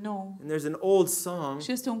cuvinte din nou. And there's an old song,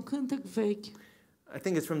 Și este un cântec vechi, I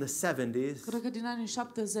think it's from the 70s, cred că din anii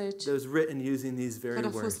 70, that was written using these very care a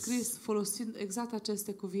fost words. scris folosind exact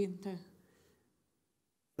aceste cuvinte.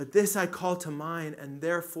 But this I call to mind, and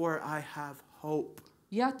therefore I have hope.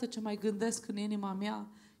 Iată ce mai gândesc în inima mea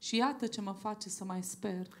și iată ce mă face să mai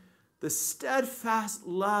sper. The steadfast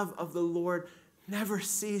love of the Lord never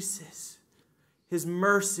ceases. His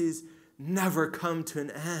mercies never come to an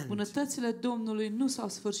end. Bunătățile Domnului nu s-au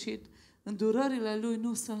sfârșit, îndurările Lui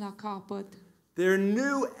nu sunt la capăt. They're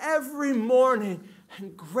new every morning,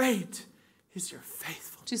 and great is your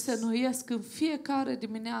faithfulness. Ci se noiesc în fiecare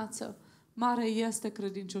dimineață. Mare este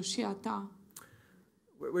credincioșia ta.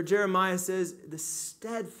 Where Jeremiah says, the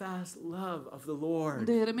steadfast love of the Lord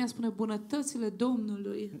De Ieremia spune, bunătățile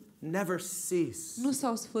Domnului never cease. nu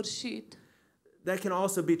s-au sfârșit. That can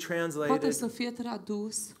also be Poate translated să fie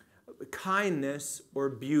tradus kindness or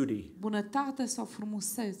beauty. bunătate sau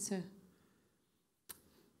frumusețe.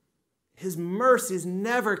 His mercies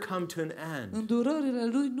never come to an end. Îndurările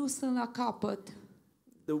Lui nu sunt la capăt.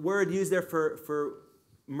 The word used there for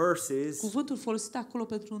mercies, Cuvântul folosit acolo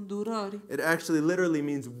pentru îndurări, it actually literally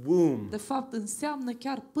means womb de fapt înseamnă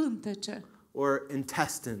chiar pântece or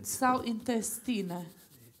intestines. sau intestine.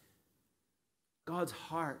 God's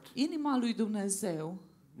heart Inima lui Dumnezeu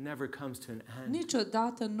never comes to an end.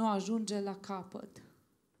 niciodată nu ajunge la capăt.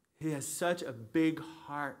 He has such a big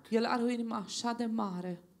heart. El are o inimă așa de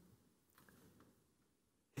mare.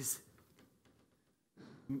 His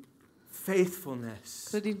faithfulness.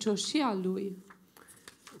 Credincioșia Lui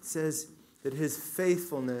It says that his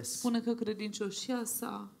faithfulness spune că credincioșia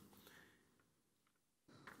sa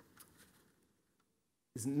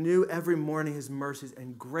is new every morning, his mercies,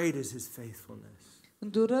 and great is his faithfulness.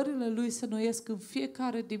 îndurările Lui se noiesc în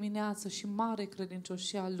fiecare dimineață și mare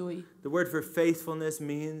credincioșia Lui. The word for faithfulness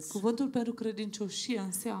means Cuvântul pentru credincioșie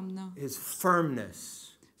înseamnă his firmness,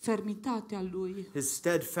 fermitatea Lui, his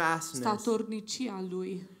steadfastness, statornicia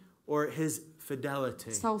Lui or his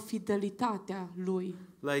fidelity. sau fidelitatea Lui.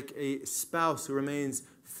 Like a spouse who remains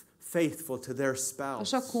faithful to their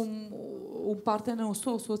spouse. Așa cum un partener,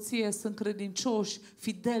 o soție sunt credincioși,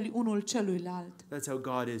 fideli unul celuilalt. That's how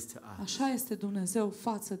God is to us. Așa este Dumnezeu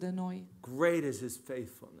față de noi. Great is his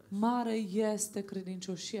faithfulness. Mare este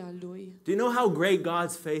credincioșia Lui. Do you know how great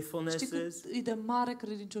God's faithfulness Știi cât is? e de mare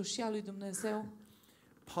credincioșia lui Dumnezeu?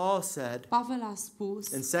 Paul said Pavel a spus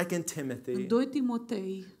in 2 Timothy în 2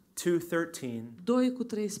 Timotei 2:13,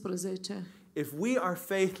 2:13, if we are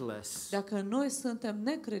faithless, dacă noi suntem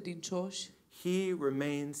necredincioși, He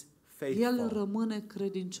remains El faithful. rămâne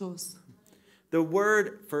credincios. The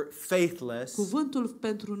word for faithless, Cuvântul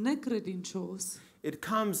pentru necredincios it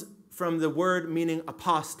comes from the word meaning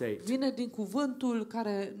apostate. vine din cuvântul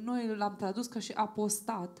care noi l-am tradus ca și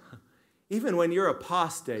apostat. Even when you're Ca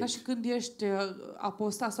apostate, și când ești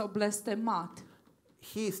apostat sau blestemat.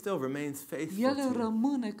 he still remains faithful El to you.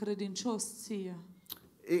 rămâne credincios ție.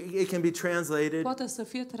 It can be translated, Poate să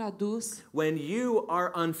fie tradus when you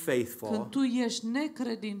are unfaithful, când tu ești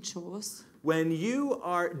necredincios, when you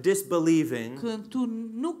are disbelieving, când tu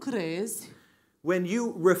nu crezi, when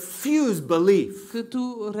you refuse belief, când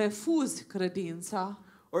tu refuzi credința,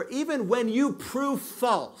 or even when you prove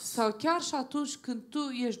false, sau chiar și atunci când tu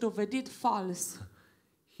ești dovedit fals,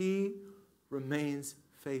 he remains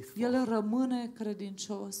faithful. el rămâne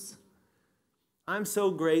credincios. I'm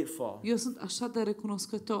so grateful Eu sunt așa de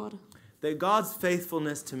recunoscător that God's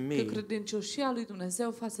faithfulness to că me credincioșia lui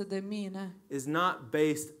Dumnezeu față de mine is not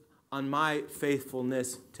based on my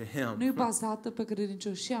faithfulness to nu e him. bazată pe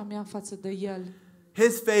credincioșia mea față de el.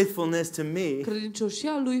 His faithfulness to me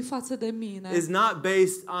Credincioșia lui față de mine is not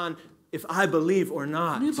based on if I believe or nu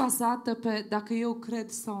e not. bazată pe dacă eu cred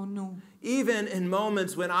sau nu. Even in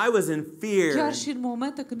moments when I was in fear, Chiar și în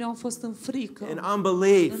momente când eu am fost în frică, in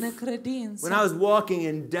unbelief, în necredință, when I was walking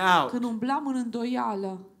in doubt, când umblam în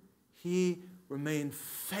îndoială, he remained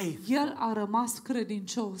faithful el a rămas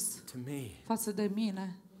credincios to me. față de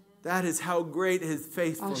mine. That is how great his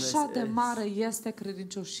faithfulness Așa de is. mare este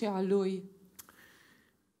credincioșia lui.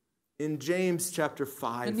 In James chapter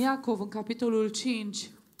În 5, Iacov, în capitolul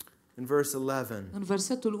 5, in verse 11, în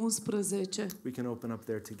versetul 11, we can open up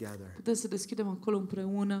there together. puteți să deschidem acolo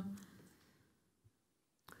împreună.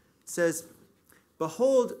 It says,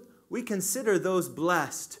 "Behold, we consider those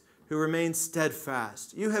blessed who remain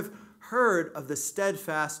steadfast. You have heard of the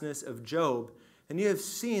steadfastness of Job, and you have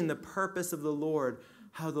seen the purpose of the Lord,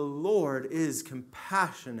 how the Lord is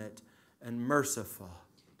compassionate and merciful."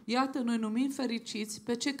 Iată, noi numim fericiți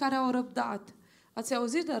pe cei care au răbdat. Ați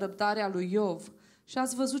auzit de răbdarea lui Iov și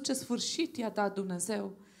ați văzut ce sfârșit i-a dat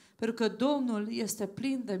Dumnezeu, pentru că Domnul este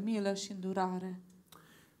plin de milă și îndurare.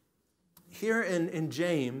 Here in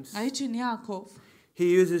James, Aici în Iacov,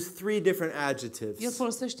 he uses three different adjectives. el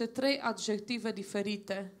folosește 3 adjective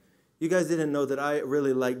diferite. You guys didn't know that I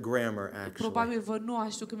really like grammar, actually. Probabil vă nu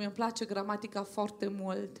știu că mi-e place gramatica foarte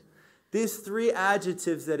mult. These three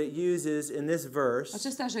adjectives that it uses in this verse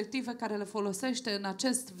Aceste adjective care le folosește în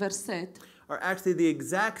acest verset are actually the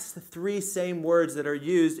exact three same words that are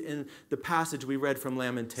used in the passage we read from sunt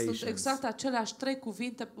Lamentations. exact aceleași 3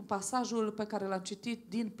 cuvinte în pasajul pe care l-am citit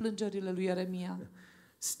din plângerile lui Ieremia.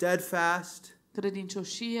 Steadfast,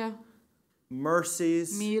 Credincioșie,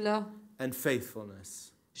 mercies, milă and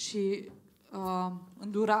faithfulness. și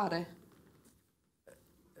îndurare.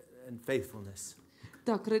 And faithfulness.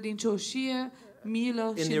 Da, credincioșie,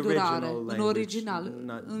 milă In și the îndurare. original În language, original,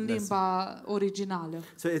 not în limba originală.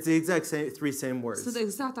 So it's the exact three same words. Sunt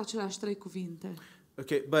exact aceleași 3 cuvinte.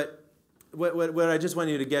 Okay, but what I just want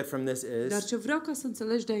you to get from this Dar is ce vreau ca să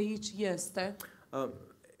înțelegi de aici este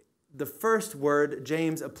the first word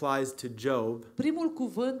James applies to Job, primul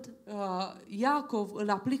cuvânt Iacov îl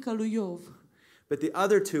aplică lui Iov. but the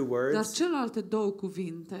other two Dar words celelalte 2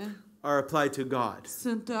 cuvinte are applied to God.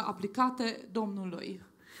 sunt aplicate Domnului.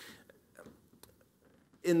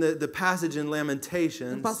 In the passage in În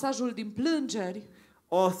Lamentations, pasajul din plângeri,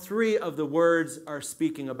 all three of the words are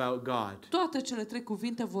speaking about God. toate cele 3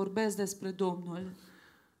 cuvinte vorbesc despre Domnul.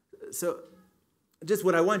 So just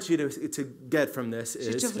what I want you to get from this Și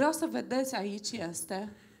ce is vreau să vedeți aici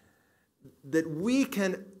este that we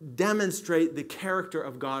can demonstrate the character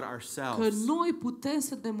of God că ourselves. noi putem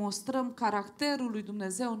să demonstrăm caracterul lui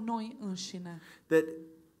Dumnezeu noi înșine. That,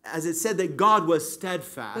 as it said, that God was Pentru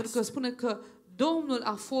steadfast, că spune că Domnul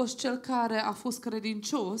a fost cel care a fost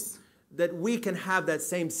credincios. that we can have that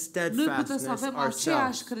same Noi putem steadfastness să avem aceeași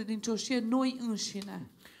ourselves. credincioșie noi înșine.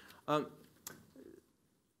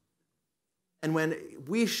 And when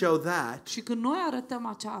we show that, Și când noi arătăm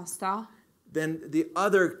aceasta, then the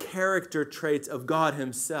other character traits of God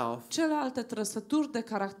Himself celelalte trăsături de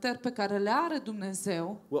caracter pe care le are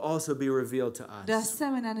Dumnezeu, will also be revealed to de us.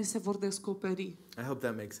 asemenea ne se vor descoperi. I hope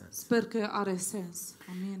that makes sense. Sper că are sens.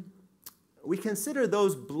 Amin. We consider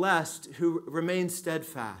those blessed who remain Și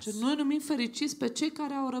steadfast. noi numim fericiți pe cei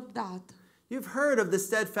care au răbdat. You've heard of the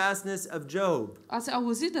steadfastness of Job, Ați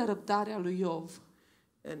auzit de răbdarea lui Iov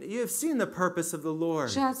and you have seen the purpose of the Lord.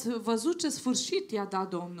 și ați văzut ce sfârșit i-a dat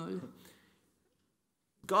Domnul.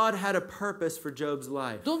 God had a purpose for Job's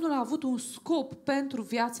life. Domnul a avut un scop pentru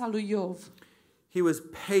viața lui Iov. He was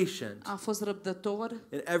patient a fost răbdător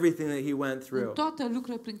in everything that he went în through. toate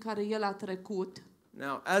lucrurile prin care el a trecut.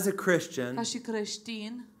 Now, as a Christian, Ca și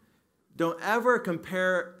creștin, don't ever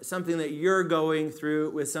compare something that you're going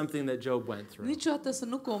through with something that Job went through. niciodată să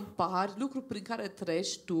nu compari lucruri prin care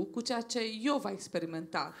treci tu cu ceea ce Iov a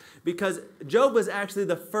experimentat. Because Job was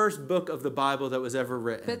actually the first book of the Bible that was ever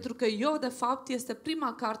written. Pentru că Iov, de fapt, este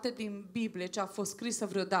prima carte din Biblie ce a fost scrisă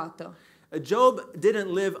vreodată. Job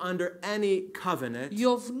didn't live under any covenant.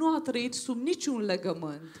 Iov nu a trăit sub niciun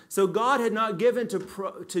legământ. So God had not given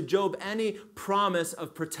to Job any promise of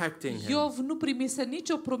protecting him. Iov nu primise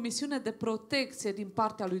nicio promisiune de protecție din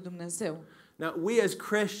partea lui Dumnezeu. Now, we as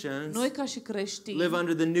Christians Noi ca și creștini live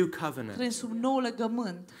under the new covenant. trăim sub nou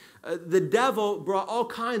legământ. The devil brought all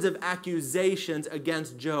kinds of accusations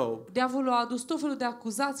against Job. Diavolul a adus tot felul de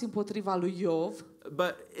acuzații împotriva lui Iov.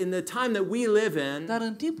 But in the time that we live in, Dar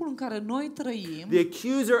în timpul în care noi trăim, the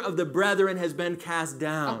accuser of the brethren has been cast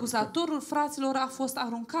down. acuzatorul fraților a fost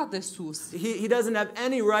aruncat de sus. He doesn't have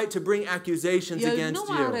any right to bring accusations El against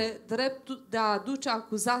nu mai you. are dreptul de a aduce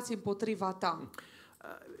acuzații împotriva ta.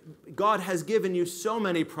 God has given you so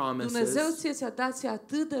many Dumnezeu promises, ți-a dat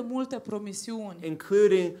atât de multe promisiuni.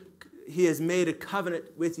 including He has made a covenant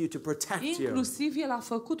with you to protect you. Inclusiv El a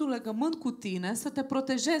făcut un legământ cu tine să te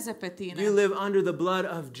protejeze pe tine. You live under the blood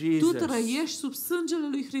of Tu Jesus. trăiești sub sângele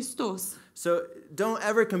lui Hristos. So don't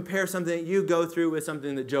ever compare something that you go through with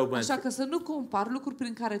something that Job went Așa through. că să nu compari lucruri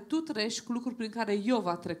prin care tu treci cu lucruri prin care Iov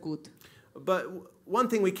a trecut. But one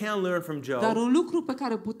thing we can learn from Dar Job un lucru pe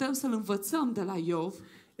care putem să-l învățăm de la Iov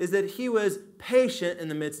is that he was patient in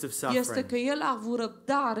the midst of este suffering. că el a avut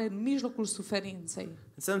răbdare în mijlocul suferinței.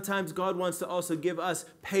 And sometimes God wants to also give us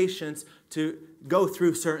patience to go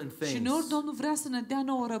through certain Și things. uneori Domnul vrea să ne dea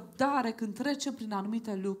nouă răbdare când trecem prin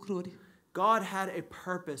anumite lucruri. God had a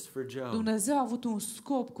purpose for Job. Dumnezeu a avut un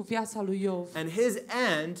scop cu viața lui Iov. And his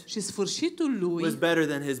end Și sfârșitul lui was better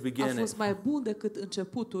than his a beginning. fost mai bun decât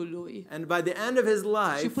începutul lui. And by the end of his Și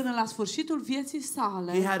life, până la sfârșitul vieții he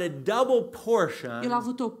sale, had a double el a portion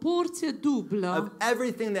avut o porție of dublă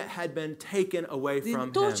everything that had been taken away din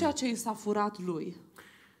from tot ceea him. ce i s-a furat lui.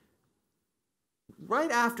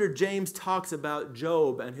 Right after James talks about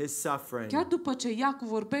Job and his suffering, Chiar după ce Iacov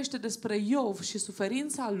vorbește despre Iov și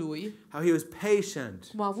suferința lui, how he was patient,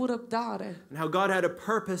 cum a avut răbdare, and how God had a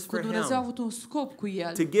purpose cum for Dumnezeu a him avut un scop cu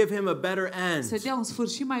el, to give him a better să end. dea un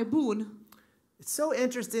sfârșit mai bun. It's so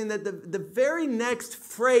interesting that the very next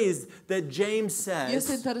phrase that James Este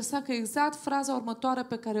says, interesant că exact fraza următoare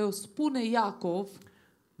pe care o spune Iacov,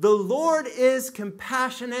 the Lord is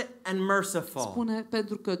compassionate and merciful. spune,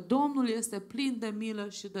 pentru că Domnul este plin de milă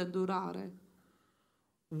și de îndurare.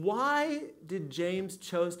 Why did James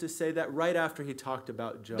chose to say that right after he talked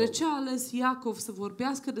about Job? De ce a ales Iacov să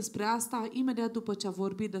vorbească despre asta imediat după ce a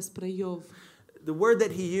vorbit despre Iov? The word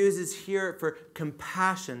that he uses here for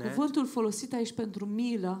compassionate, Cuvântul folosit aici pentru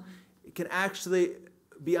milă it can actually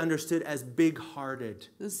be understood as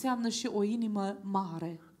big-hearted. înseamnă și o inimă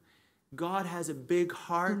mare. God has a big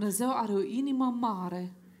heart. Dumnezeu are o inimă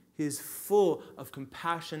mare. He is full of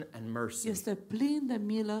compassion and mercy. Este plin de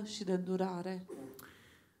milă și de îndurare.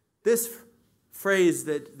 This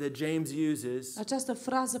phrase that James uses Această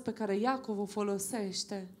frază pe care Iacov o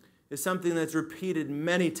folosește is something that's repeated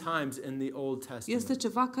many times in the Old Testament. este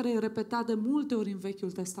ceva care e repetat de multe ori în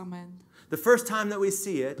Vechiul Testament. The first time that we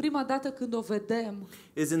see it Prima dată când o vedem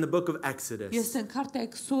is in the book of Exodus. este în cartea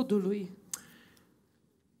Exodului.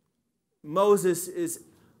 Moses is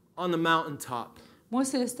on the mountaintop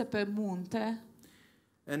Moise este pe munte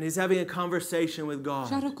and he's having a conversation with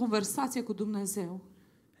și are God. o conversație cu Dumnezeu.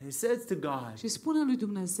 And he says to God, Și spune lui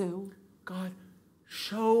Dumnezeu, God,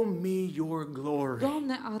 show me your glory.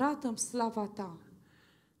 Doamne, arată-mi slava Ta.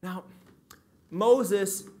 Now,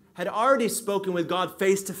 Moses had already spoken with God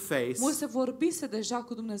face to face, Moise vorbise deja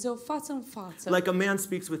cu Dumnezeu față în față, like a man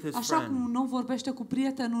speaks with his așa cum friend. un om vorbește cu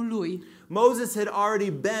prietenul lui. Moses had already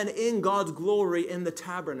been in God's glory in the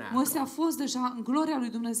tabernacle, Moise a fost deja în gloria lui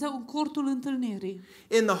Dumnezeu în cortul întâlnirii,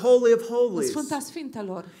 in the Holy of în Holies. Sfânta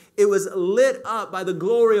Sfintelor, It was lit up by the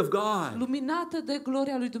glory of God. luminată de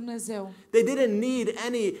gloria lui Dumnezeu. They didn't need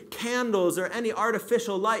any candles or any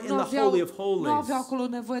artificial light in the Holy of Nu aveau Holies, acolo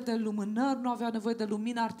nevoie de lumânări, nu aveau nevoie de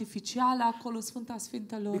lumină artificială acolo în Sfânta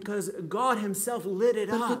Sfintelor, because God himself lit it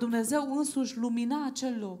pentru că up. Dumnezeu însuși lumina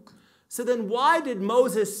acel loc. So then why did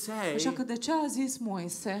Moses say, Așa că de ce a zis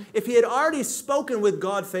Moise? if he had already spoken with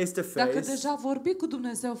God face to Dacă face, deja a vorbit cu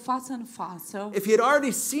Dumnezeu față în față, if he had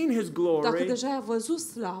already seen his dacă glory, deja a văzut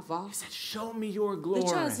slava, he said, show me your de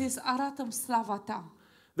ce a glory. zis arată-mi slava Ta?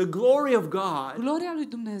 The glory of God Gloria lui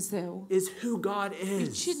Dumnezeu is who God e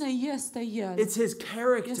is. cine este El. It's his Este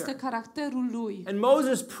character. caracterul lui. And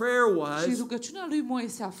Moses' prayer Și was, rugăciunea lui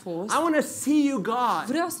Moise a fost: I want to see you, God,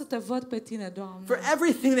 vreau să te văd pe tine, Doamne, for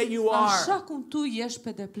everything that you așa are. cum tu ești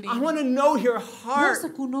pe deplin. I want to know your Vreau să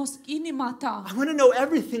heart. cunosc inima ta. I want to know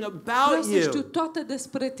everything Vreau about să știu you. toate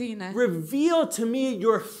despre tine. Reveal to me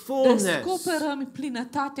your fullness. Descoperă-mi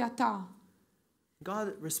plinătatea ta.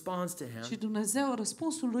 God responds to Și him, Dumnezeu,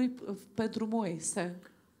 răspunsul lui pentru Moise,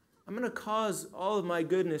 I'm going to cause all of my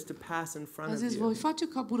goodness to pass in a front of zis: you. voi face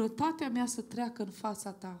ca bunătatea mea să treacă în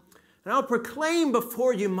fața ta. And I'll proclaim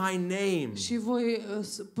before you my name, Și voi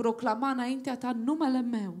proclama înaintea ta numele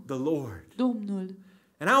meu, the Lord. Domnul.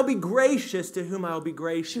 And I'll be gracious to whom I'll be Și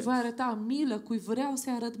gracious. voi arăta milă cui vreau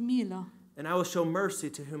să arăt milă. And I will show mercy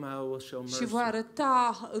to whom I will show Și mercy. voi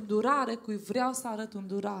arăta îndurare cui vreau să arăt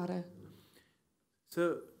îndurare. So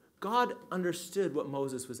God understood what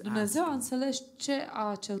Moses was Dumnezeu a asking. înțeles ce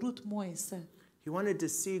a cerut Moise. He wanted to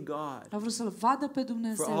see God A vrut să-L vadă pe for all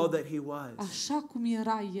Dumnezeu that he was. așa cum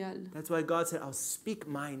era El. That's why God said, I'll speak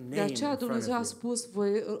my De name aceea in front Dumnezeu a of you. spus: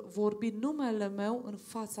 voi vorbi numele meu în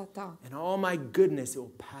fața ta. And all my goodness it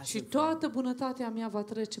will pass Și in front. toată bunătatea mea va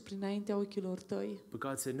trece prinaintea ochilor tăi. But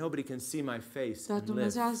God said, nobody can see my face Dar and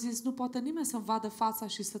Dumnezeu live. a zis: nu poate nimeni să-mi vadă fața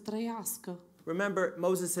și să trăiască. Remember,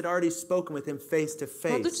 Moses had already spoken with him face to Vă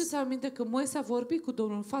face. aduceți aminte că Moise a vorbit cu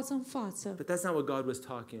Domnul față în față. But that's not what God was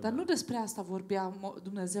talking Dar nu about. despre asta vorbea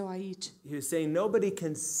Dumnezeu aici. He was saying, nobody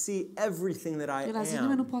can see everything that I El a zis: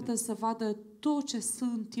 nimeni nu am. poate să vadă tot ce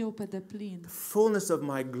sunt eu pe deplin. The fullness of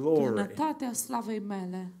my glory. Plinătatea slavei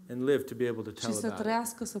mele. And live to be able to Și tell să about it.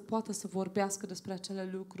 trăiască, să poată să vorbească despre acele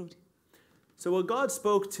lucruri. So what God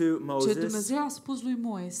spoke to Ce Moses, Dumnezeu a spus lui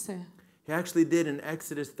Moise, he actually did in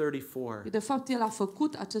Exodus 34, de fapt el a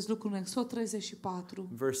făcut acest lucru în Exod 34,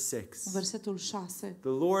 verse în 6. versetul 6. The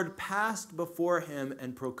Lord passed before him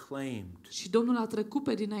and proclaimed, Și Domnul a trecut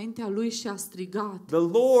pe dinaintea lui și a strigat: the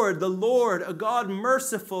Lord, a God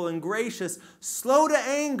merciful and gracious, slow to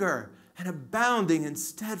anger and abounding in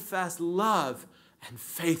steadfast love and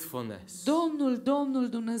faithfulness. Domnul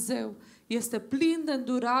Dumnezeu este plin de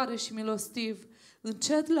îndurare și milostiv,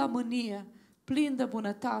 încet la mânie, plin de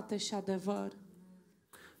bunătate și adevăr.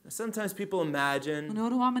 Sometimes people imagine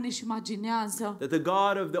Uneori oamenii își imaginează that the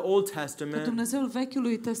God of the Old că Testament Dumnezeul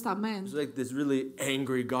Vechiului Testament is like this really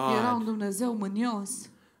angry era un God. Dumnezeu mânios.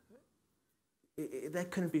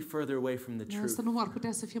 That couldn't be further away from the truth. Asta nu ar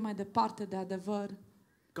putea să fie mai departe de adevăr.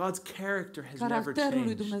 God's character has never Caracterul lui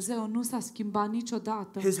changed. Dumnezeu nu s-a schimbat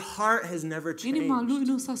niciodată. His heart has never Inima lui changed.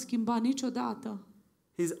 nu s-a schimbat niciodată.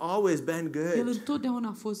 He's always been El good. întotdeauna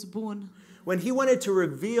a fost bun. When he wanted to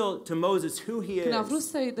reveal to Moses who he Când a vrut is,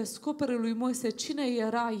 să-i descopere lui Moise cine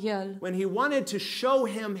era el, when he wanted to show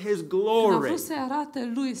him his când a glory, vrut să-i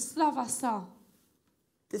arate lui slava sa,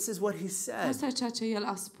 this is what he said. asta e ceea ce el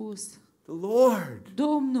a spus. The Lord,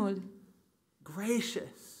 Domnul,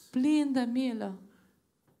 gracious plin de milă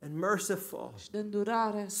and merciful, și de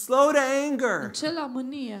îndurare, slow to anger, încet la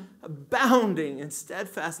mânie, abounding in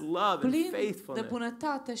steadfast love and plin de faithfulness.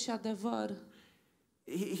 bunătate și adevăr.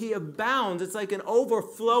 He abounds. It's like an Ca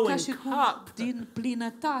overflowing și cum cup. din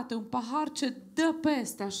plinătate, un pahar ce dă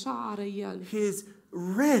peste, așa are el. He's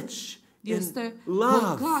rich in Este love,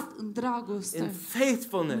 bogat în in dragoste, în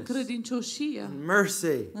faithfulness, credincioșie, in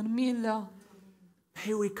mercy. în milă.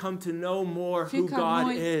 May we come to know more Fie who ca God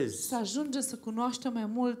noi is. să ajungem să cunoaștem mai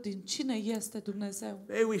mult din cine este Dumnezeu.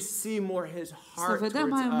 May we see more His Să heart vedem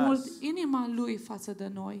mai mult towards us. inima Lui față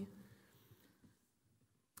de noi.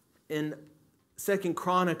 In 2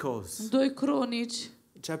 Chronicles, În 2 Cronici,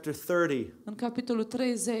 chapter 30, în capitolul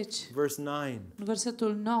 30, verse 9, în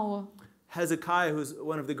versetul 9, Hezekiah, who's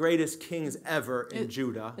one of the greatest kings ever in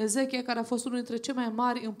Judah, Ezechia, care a fost unul dintre cei mai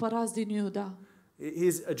mari împărați din Iuda,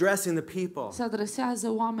 he's addressing the people. se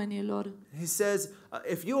adresează oamenilor He says,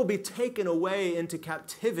 if you will be taken away into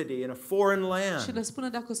captivity in a foreign și le land, spune: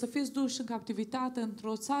 dacă o să fiți duși în captivitate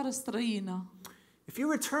într-o țară străină, if you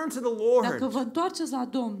return to the dacă Lord, vă întoarceți la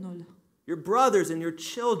Domnul, your brothers and your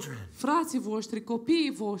children frații voștri,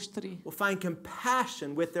 copiii voștri will find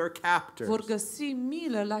compassion with their captors. vor găsi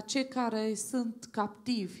milă la cei care sunt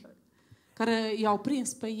captivi, care i-au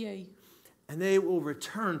prins pe ei, And they will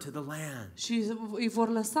return to the land și îi vor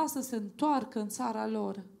lăsa să se întoarcă în țara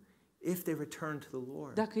lor, if they return to the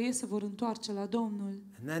Lord. dacă ei se vor întoarce la Domnul.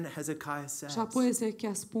 And then Hezekiah says, Și apoi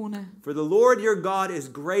Ezechia spune: for the Lord your God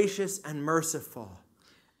is gracious and merciful,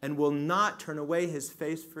 and will not turn away his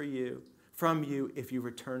face from you if you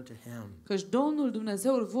return to him. căci Domnul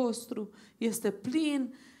Dumnezeul vostru este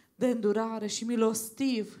plin de îndurare și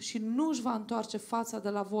milostiv și nu își va întoarce fața de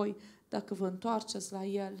la voi dacă vă întoarceți la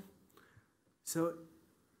El. So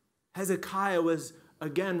Hezekiah was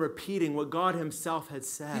again repeating what God himself had Din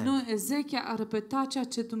said. nou, Ezechia a repetat ceea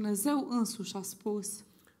ce Dumnezeu însuși a spus.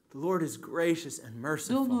 The Lord is gracious and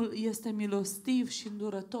merciful. Domnul este milostiv și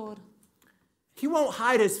îndurător. He won't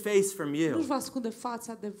hide his face from Nu-și you va ascunde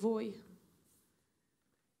fața de voi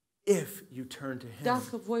if you turn to him.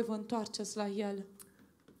 dacă voi vă întoarceți la El.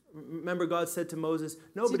 Remember, God said to Moses,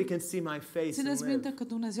 nobody can see my face and Țineți live. minte că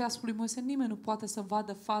Dumnezeu a spus lui Moise, nimeni nu poate să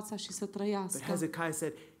vadă fața și să But trăiască. Hezekiah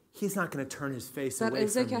said, he's not going to turn his face Dar away from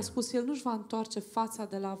Ezechia a you spus, El nu-și va întoarce fața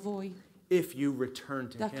de la voi if you return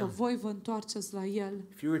to dacă him. voi vă întoarceți la El.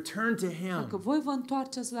 If you return to Dacă him, voi vă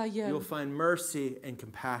întoarceți la you'll El, find mercy and o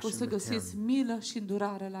compassion să with găsiți him. milă și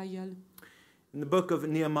îndurare la El. In the book of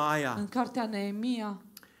Nehemiah, În cartea Neemia,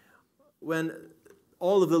 when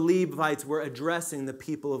all of the Levites were addressing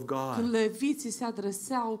the people of când God, leviții se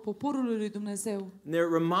adreseau poporului lui Dumnezeu, and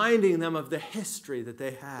they're reminding them of the history that they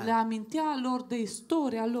le had. amintea lor de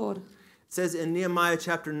istoria lor. It says in Nehemiah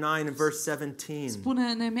chapter 9 and verse 17, Spune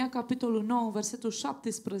în Neemia capitolul 9, versetul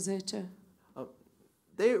 17.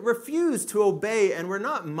 they refused to obey and were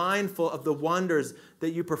not mindful of the wonders that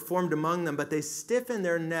you performed among them, but they stiffened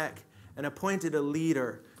their neck and appointed a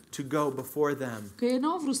leader to go before them. Că ei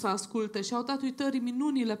n-au vrut să asculte și au dat uitării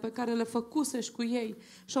minunile pe care le făcusești cu ei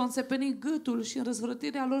și au înțepenit gâtul și în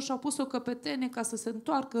răzvrătirea lor și-au pus o căpetenie ca să se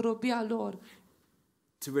întoarcă robia lor.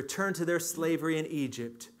 To return to their slavery in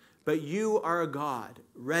Egypt. But you are a God,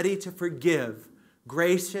 ready to forgive,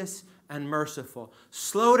 gracious and merciful,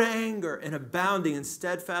 slow to anger and abounding in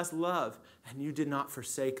steadfast love, and you did not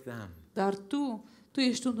forsake them. Dar tu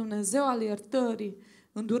ești un Dumnezeu al iertării,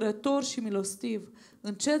 îndurător și milostiv,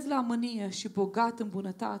 încet la mânie și bogat în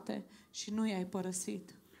bunătate și nu i-ai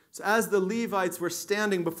părăsit. So as the Levites were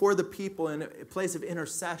standing before the people in a place of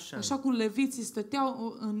intercession, Așa cum leviții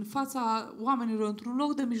stăteau în fața oamenilor într-un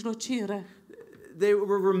loc de mijlocire, they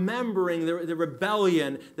were remembering the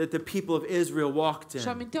rebellion that the people of Israel walked și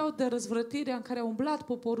in. aminteau de răzvrătirea în care a umblat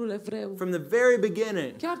poporul evreu. From the very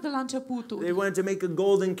beginning, Chiar de la începutul. they wanted to make a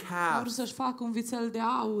golden Au calf. vrut să-și facă un vițel de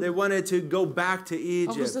aur. They wanted to go back to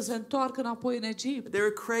Au vrut să Egypt. se întoarcă înapoi în Egipt. They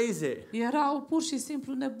were crazy. Erau pur și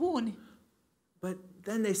simplu nebuni. But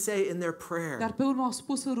then they say in their prayer, Dar pe urmă au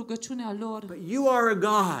spus în rugăciunea lor, but you are a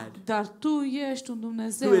God dar tu ești un who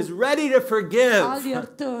Dumnezeu is ready to al forgive,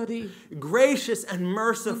 iertării, gracious and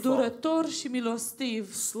merciful, îndurător și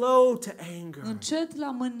milostiv, slow to anger, încet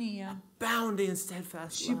la mânie abounding in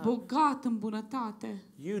steadfast și love. bogat în bunătate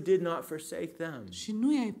You did not forsake them. și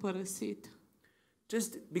nu i-ai părăsit.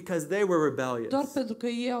 Just because they were Doar rebellious, pentru că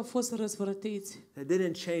ei au fost răzvrătiți. that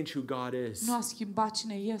didn't change who God is. Nu a schimbat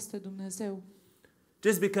cine este Dumnezeu.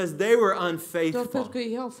 Just because they were Doar unfaithful, pentru că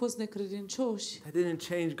ei au fost necredincioși. that didn't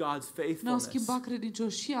change God's Nu au faithfulness. schimbat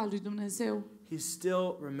credincioșia lui Dumnezeu. He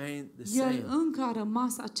still remained the El same. încă a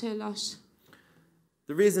rămas același.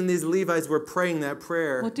 The reason these Levites were praying that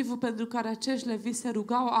prayer Motivul pentru care acești leviți se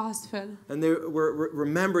rugau astfel and they were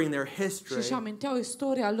remembering their și își history aminteau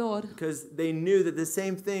istoria lor, because they knew that the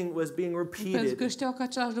same thing was being pentru că repeated știau că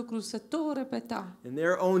același lucru se tot repeta in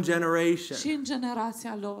their own generation. și în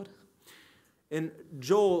generația lor. In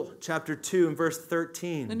Joel chapter 2 and verse În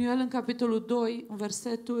 13, Ioel, în capitolul 2, în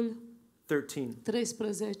versetul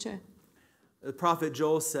 13, the prophet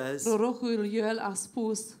Joel says, prorocul Ioel a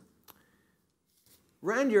spus: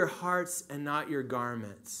 rend your hearts and not your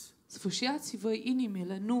garments. sfâșiați-vă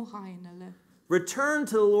inimile, nu hainele, Return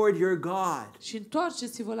to the Lord your God, și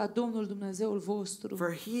întoarceți-vă la Domnul Dumnezeul vostru,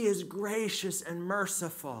 for he is gracious and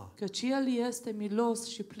merciful, căci El este milos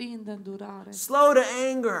și plin de îndurare, slow to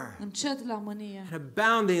anger, încet la mânie and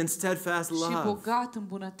abounding in steadfast și love. bogat în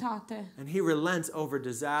bunătate And he relents over și se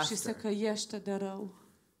disaster. căiește de rău.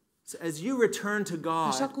 So as you return to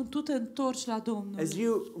Așa God, cum tu te întorci la Domnul, as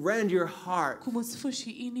you rend your heart, cum îți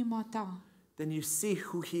sfâși inima ta, then you see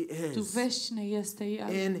who he tu is. vezi cine este El.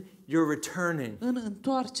 In your returning, În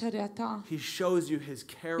întoarcerea ta, he shows you his El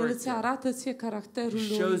îți character. arată ție caracterul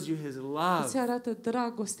He shows Lui, you his îți love. arată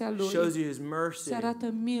dragostea He Lui, shows you his îți mercy. arată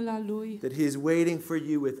mila Lui, That he is waiting for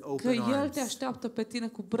you with că open El te arms. așteaptă pe tine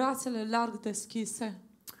cu brațele larg deschise.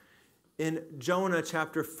 In Jonah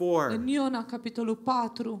chapter 4, În Iona, capitolul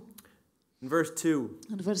 4, in verse 2,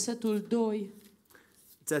 în versetul 2,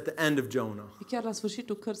 it's at the end of Jonah. e chiar la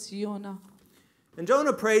sfârșitul cărții Iona. And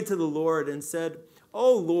Jonah prayed to the Lord and said,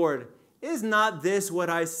 "Oh Lord, is not this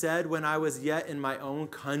what I said when I was yet in my own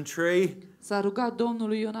country? S-a rugat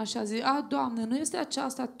Domnului Iona și a zis: A, Doamne, nu este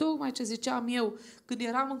aceasta tocmai ce ziceam eu când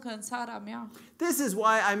eram încă în țara mea? This is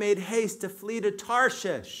why I made haste to flee to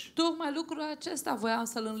Tarshish. Tocmai lucrul acesta voiam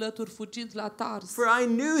să-l înlătur fugind la Tars. For I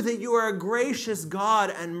knew that you are a gracious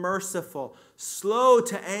God and merciful, slow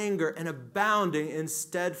to anger and abounding in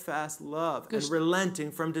steadfast love and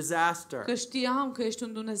relenting from disaster. Că știam că ești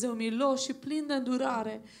un Dumnezeu milos și plin de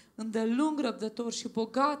îndurare, îndelung răbdător și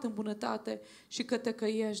bogat în bunătate și că te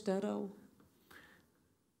căiești de rău.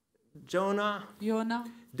 Iona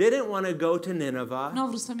didn't want to go to Nineveh nu a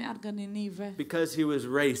vrut să meargă în Ninive because he was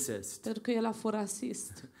racist. pentru că el a fost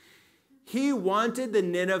rasist. He wanted the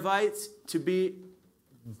Ninevites to be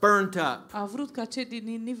burnt up. A vrut ca cei din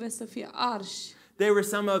Ninive să fie arși. They were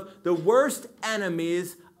some of the worst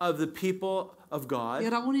enemies of the people of God.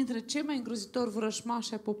 Era unul dintre cei mai îngrozitori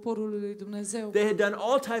vrăjmași ai poporului lui Dumnezeu. They had done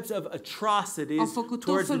all types of atrocities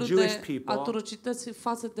towards the Jewish people. Atrocități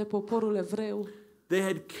față de poporul evreu. They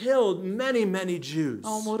had killed many Jews.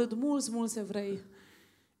 Au omorât mulți evrei.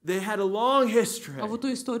 They had a long history. Au avut o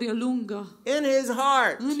istorie lungă. In his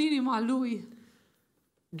heart, în inima lui,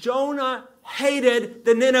 Jonah hated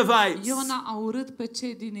the Ninevites. Iona a urât pe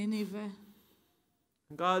cei din Ninive.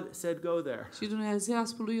 God said, go there. Și Dumnezeu a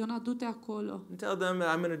spus lui Iona: du-te acolo. And tell them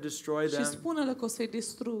that I'm going to destroy them. Și spune-le că o să-i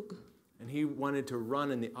distrug. And he wanted to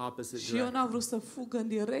run in the opposite Și Iona a direction. vrut să fugă în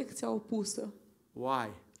direcția opusă. Why?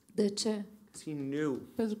 De ce? He knew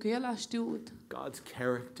Pentru că el a știut God's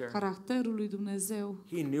character. caracterul lui Dumnezeu.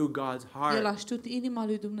 He knew God's El a heart. știut inima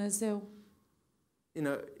lui Dumnezeu. You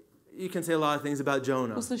know, you can say a lot of things about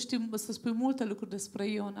Jonah. O să spui multe lucruri despre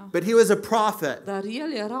Iona. But he was a prophet. Dar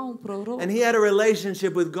el era un proroc. And he had a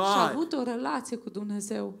relationship with Și a God. avut o relație cu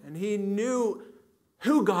Dumnezeu. And he knew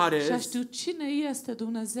who God Și a is. știut cine este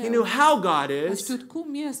Dumnezeu. He knew how God A is. știut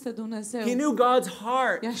cum este Dumnezeu. He knew God's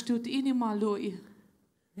heart. I-a știut inima lui.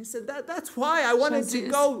 He said, that's why I wanted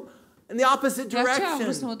to go in the opposite De aceea am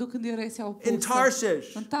vrut să direction. mă duc în direcția opusă. In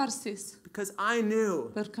Tarshish. În Tarsis. Because I knew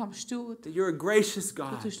Pentru că am știut that you're a gracious că tu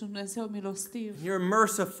God. ești un Dumnezeu milostiv. You're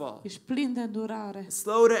merciful. Ești plin de îndurare.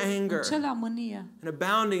 Slow to anger. Încet la mânie. And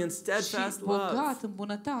abounding in Și steadfast bogat love. în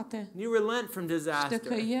bunătate. You relent from Și te disaster.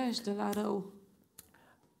 căiești de la rău.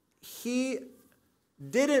 He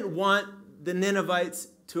didn't want the Ninevites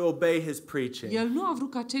to obey his preaching. El nu a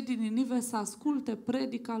vrut ca cei din Ninive să asculte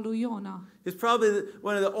predica lui Iona. He's probably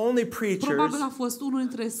one of the only preachers Probabil a fost unul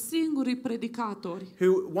dintre singurii predicatori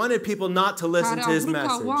who wanted people not to listen care to au his vrut ca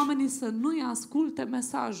message. oamenii să nu-i asculte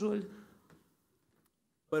mesajul.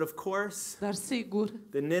 But of course, Dar sigur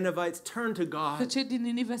the Ninevites turned to că God. cei din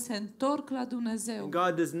Ninive se întorc la Dumnezeu. And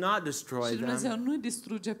God does not destroy Și Dumnezeu them. nu-i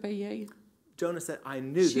distruge pe ei. Jonah said, I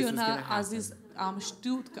knew Și this was going Iona to a happen. zis: am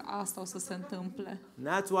știut că asta o să se întâmple. And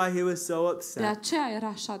that's why he was so De upset. aceea era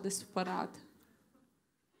așa de supărat.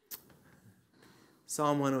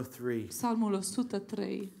 Psalm 103. Psalmul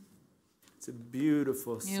 103 It's a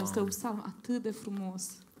beautiful este psalm. un psalm atât de frumos.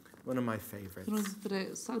 One of my Unul favorites. dintre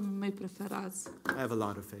psalmii mei preferați. I have a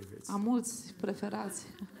lot of favorites. Am mulți preferați.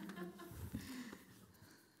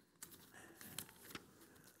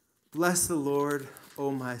 Bless the Lord, O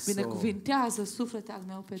my soul, Binecuvintează suflete al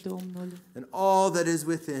meu pe Domnul. and all that is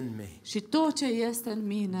within me. Și tot ce este în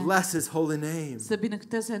mine Bless his holy name. să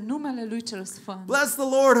binecuvânteze numele Lui cel Sfânt. Bless the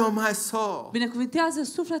Lord, O my soul, Binecuvintează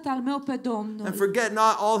suflete al meu pe and Domnul. forget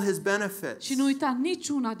not all his benefits, Și nu uita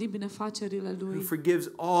niciuna din binefacerile who Lui. forgives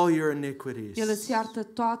all your El iniquities, îți iartă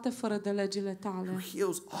toate fără de legile who tale.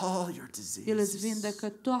 heals all your El îți diseases. vindecă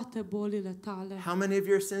toate bolile tale. How many of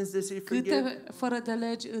your sins does he forgive? Câte fără de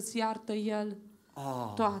legi îți iartă El?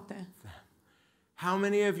 All. Toate. How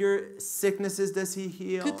many of your sicknesses does he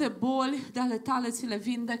heal? Câte boli de ale tale ți le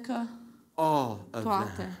vindecă? All of them.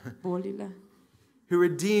 Toate bolile. Who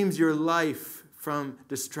redeems your life from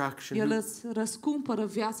destruction, El îți răscumpără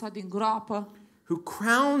viața din groapă. who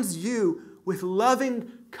crowns you with loving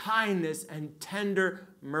kindness and tender El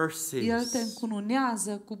te mercies,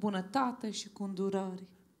 încununează cu bunătate și cu îndurări.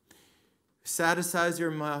 satisfies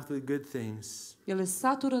your mouth with good things, El îți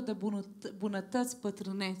satură de bunătăți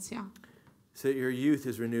bătrânețea so that your youth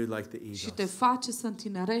is renewed like the și te eagles. face să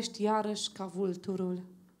întinerești iarăși ca vulturul.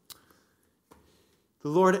 The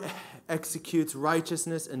Lord executes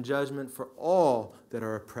righteousness and judgment for all that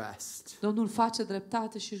are oppressed. Domnul face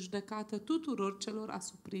dreptate și judecată tuturor celor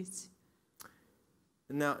asupriți.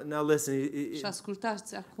 Now listen, Și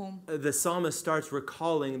ascultați acum. the psalmist starts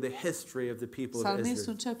recalling the history of the people of Psalmistul Israel.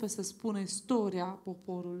 începe să spună istoria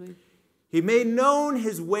poporului. He made known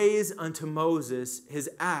his ways unto Moses, his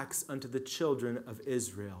acts unto the children of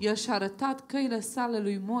Israel. El și-a arătat căile sale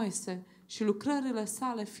lui Moise și lucrările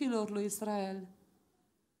sale fiilor lui Israel.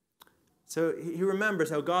 So he remembers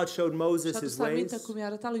how God showed Moses his Și aminte ways, cum i-a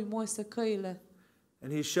arătat lui Moise căile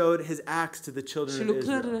and he showed his acts to the și children of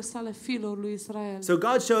Israel. lucrările sale fiilor lui Israel. So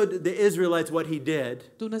God showed the Israelites what he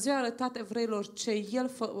did, Dumnezeu a arătat evreilor ce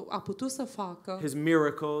el a putut să facă, his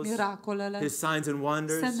miracles, miracolele, his signs and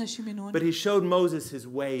wonders, semne și minuni, but he showed Moses his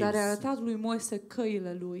ways. dar a arătat lui Moise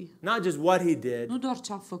căile lui. Not just what he did, Nu doar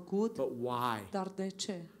ce a făcut, but why, dar de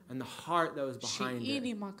ce. and the heart that was behind Și it.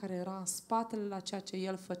 inima care era în spatele la ceea ce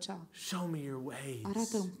el făcea. Show me your ways.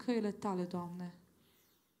 Arată-mi căile tale, Doamne.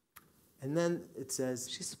 And then it says,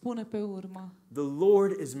 Și spune pe urmă, the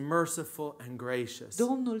Lord is merciful and gracious,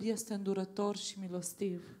 Domnul este îndurător și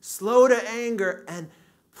milostiv, slow to anger and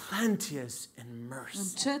plenteous in mercy.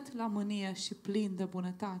 încet la mânie și plin de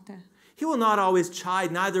bunătate. He will not always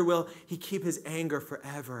chide, neither will he keep his anger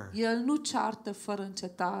forever. El nu ceartă fără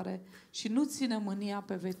încetare și nu ține mânia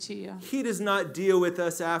pe vecie. He does not deal with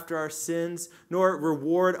us after our sins, nor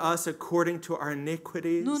reward us according to our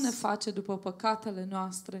iniquities. Nu ne face după păcatele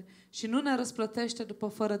noastre și nu ne răsplătește după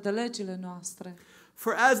fără de legile noastre.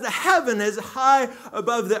 For as the heaven is high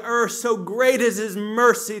above the earth, so great is his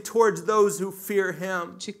mercy towards those who fear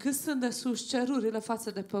him. Ci cât sunt de sus cerurile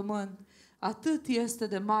față de pământ, atât este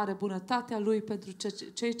de mare bunătatea lui pentru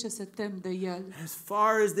cei ce se tem de el. As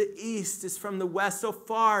far as the east is from the west, so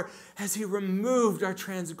far has he removed our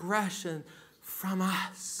transgression from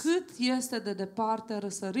us. Cât este de departe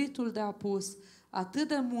răsăritul de apus, atât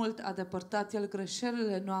de mult a depărtat el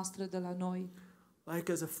greșelile noastre de la noi.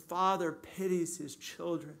 Like as a father pities his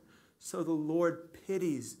children, so the Lord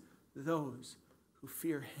pities those who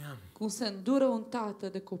fear him. Cum se îndură un tată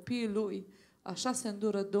de copiii lui, așa se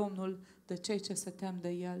îndură Domnul de cei ce se tem de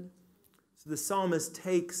el. So the psalmist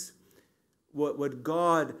takes what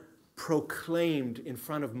God proclaimed in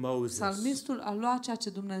front of Moses. Psalmistul a luat ceea ce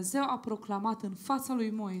Dumnezeu a proclamat în fața lui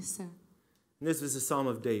Moise. And this was a psalm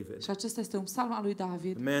of David, Și acesta este un psalm al lui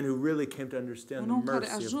David. a man who really came to understand Un the om care a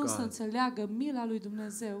mercy of ajuns să God. înțeleagă mila lui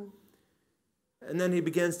Dumnezeu And then he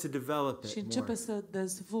begins to develop și it începe more. să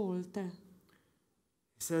dezvolte.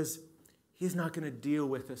 He says, he's not going to deal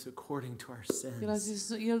with us according to our El a sins.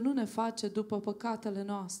 zis, El nu ne face după păcatele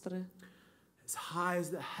noastre. As high as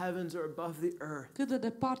the heavens are above the earth, Cât de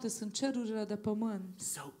departe sunt cerurile de pământ,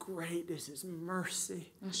 so great is his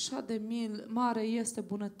mercy. așa de mare este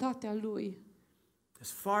bunătatea lui. As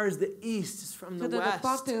far as the east is from the Cât de west,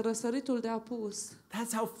 departe e răsăritul de apus,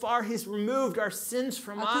 that's how far he's removed our sins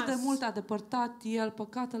from atât de mult us. a depărtat El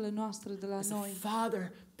păcatele noastre de la As a noi.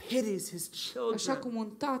 father pities his Așa children. cum un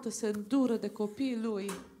tată se îndură de copiii lui.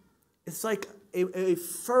 It's like a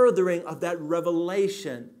furthering of that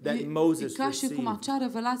revelation that E Moses ca și cum received. acea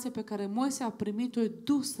revelație pe care Moise a primit-o e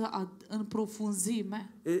dusă în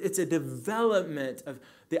profunzime. It's a development of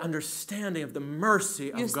the understanding of the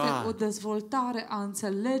mercy of Este o God. dezvoltare a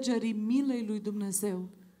înțelegerii milei lui Dumnezeu.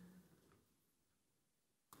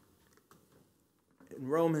 In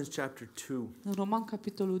Romans chapter 2, În Roman,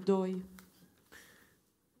 capitolul 2,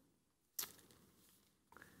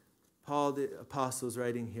 Paul the apostle is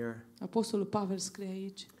writing here, Apostolul Pavel scrie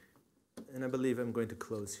aici and I believe I'm going to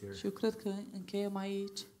close here. și eu cred că încheiem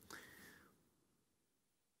aici.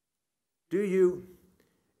 Do you,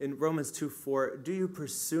 in Romans 2:4, do you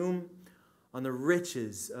presume on the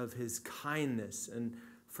riches of his kindness and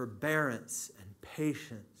forbearance and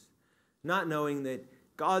patience, not knowing that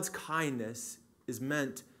God's kindness is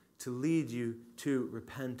meant to lead you to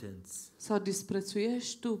repentance? Sau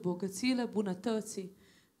disprețuiești tu bogățiile bunătății,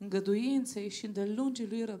 îngăduinței și îndelungii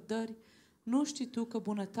lui răbdări? Nu știi tu că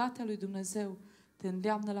bunătatea lui Dumnezeu te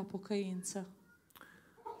îndeamnă la pocăință?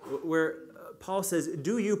 Where Paul says,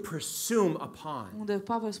 do you presume upon? Unde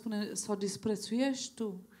Pavel spune, sau disprețuiești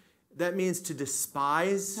tu, That means to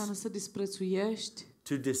despise, înseamnă să disprețuiești,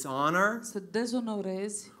 to dishonor, să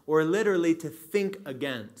dezonorezi or literally to think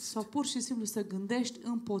against. sau pur și simplu să gândești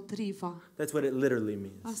împotriva. That's what it literally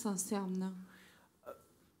means. Asta înseamnă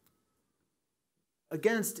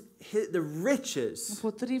Against the riches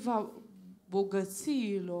împotriva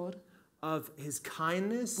bogățiilor, of his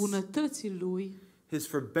kindness, bunătății lui, his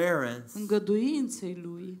forbearance, îngăduinței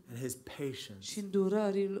lui and his patience. și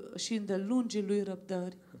îndurării și îndelungii lui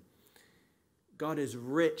răbdări. God is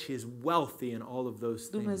rich, he is wealthy in all of those things.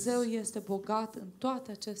 Dumnezeu este bogat în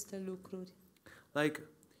toate aceste lucruri. Like,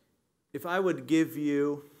 if I would give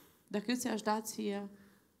you Dacă eu ți-aș da ție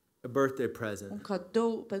a birthday un present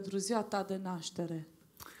cadou pentru ziua ta de naștere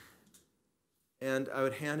and I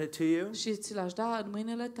would hand it to you și ți l-aș da în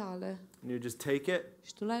mâinile tale and you just take it,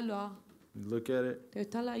 și tu l-ai lua, you look at it, te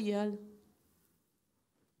uita la el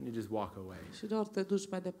and you just walk away. și doar te duci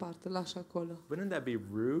mai departe, lași acolo. Wouldn't that be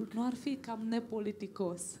rude? Nu ar fi cam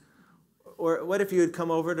nepoliticos? Or what if you would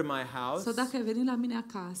come over to my house Sau dacă ai venit la mine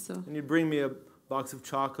acasă, and you'd bring me a box of mi-aduci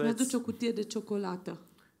chocolates o cutie de ciocolată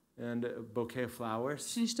and a bouquet of flowers,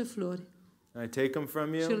 și niște flori and I take them from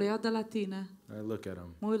și le you, iau de la tine, and I look at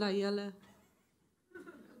them, mă uit la ele,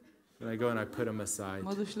 and I go and I put them aside.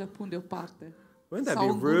 mă duc și le pun deoparte. Wouldn't that Sau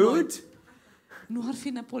be în gunoi. rude? Nu ar fi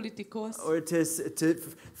nepoliticos? Or to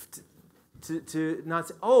not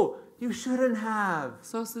say, oh, you shouldn't have.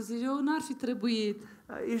 Sau să zici, eu n-ar fi trebuit,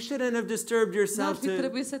 You shouldn't have disturbed n-ar yourself fi to...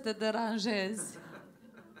 trebuit să te deranjezi.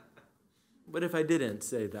 What if I didn't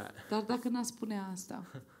say that? Dar dacă n-a spune asta,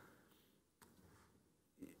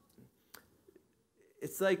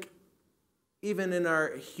 It's like even in our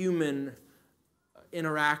human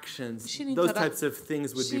interactions, Și în those intera- types of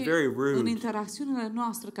things would be și very în rude. interacțiunile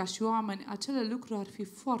noastre ca și oameni, acele lucruri ar fi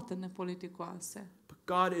foarte nepoliticoase. But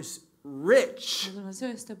God is rich Dumnezeu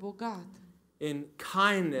este bogat in în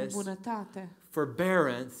kindness, bunătate,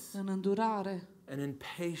 forbearance, în îndurare and in și în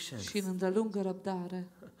patience. îndelungă răbdare.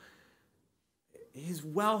 He's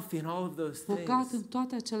wealthy in all of those Bogat în things.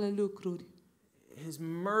 toate acele lucruri. His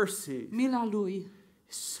mercy Mila Lui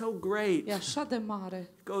is so great. e așa de mare.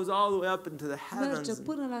 It goes all the way up into the heavens, Merge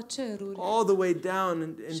până la ceruri all the way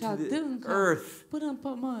down și into the adâncă earth. până în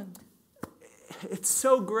pământ. It's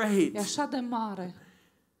so great. E așa de mare.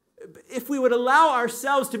 If we would allow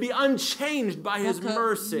ourselves to be unchanged by His Dacă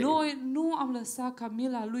mercy, noi nu am lăsat ca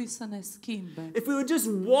mila Lui să ne schimbe, if we would just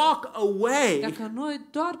walk away dacă noi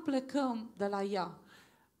doar plecăm de la ea,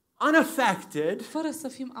 unaffected, fără să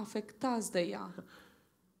fim afectați de ea,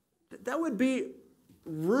 that would be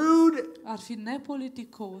rude ar fi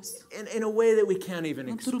nepoliticos, in a way that we can't even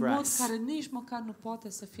într-un mod express. care nici măcar nu poate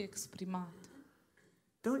să fie exprimat.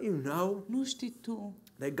 Don't you know Nu știi tu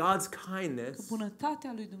that God's că kindness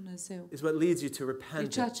bunătatea lui Dumnezeu is what leads you to e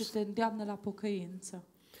ceea ce repentance? te îndeamnă la pocăință.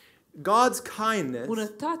 God's kindness,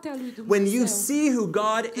 Bunătatea lui when you Dumnezeu, see who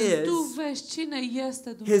God când tu is, vezi cine este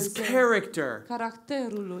His Dumnezeu, character,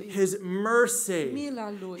 caracterul lui, His mercy,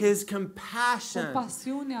 mila lui, His compassion,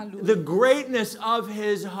 compasiunea the lui, greatness of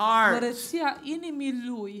His heart, măreția inimii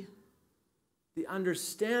lui, the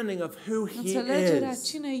understanding of who He înțelegerea is,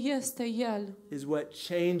 cine este El, is what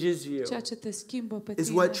changes you, ceea ce te schimbă pe is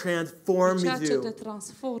tine, what ceea transforms ce te you,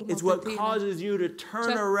 transformă it's pe what tine, causes you to turn ceea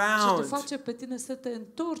ce te around, face pe tine să te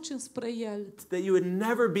întorci înspre El, that you would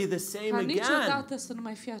never be the same ca again. niciodată să nu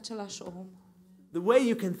mai fii același om. The way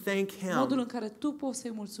you can thank Modul în Him care tu poți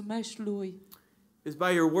să-i mulțumești Lui is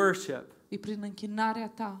by your worship, e prin închinarea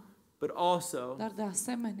ta, but also dar de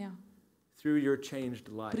asemenea through your changed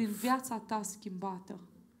prin life. viața ta schimbată.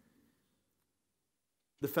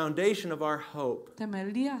 The foundation of our hope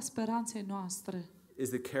Temelia speranței noastre is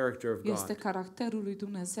the character of este God. caracterul lui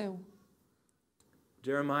Dumnezeu.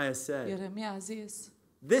 Jeremiah said, Ieremia a zis,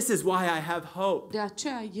 "This is why I have hope. de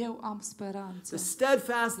aceea eu am speranță. The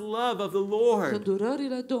steadfast love of the Lord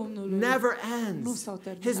Îndurările Domnului never nu ends. s-au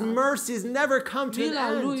His terminat. mercies never come to Mila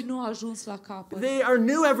an Lui end. nu a ajuns la capăt. They are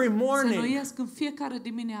new every Se morning. noiesc în fiecare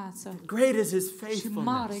dimineață Great is His și mare e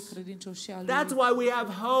faithfulness. credincioșia Lui. That's why we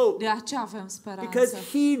have hope, De aceea avem because speranță.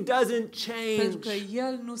 He doesn't Pentru că change.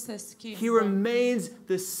 El nu se He schimbă. remains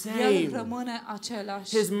the El same. rămâne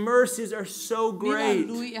același. His mercies are so Mila great.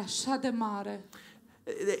 Lui e așa de mare.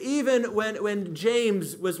 Even when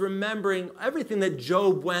James was remembering everything that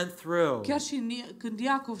Job went through, Chiar și când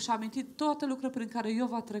Iacov și-a amintit toate lucrurile prin care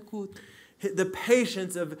Iov a trecut, the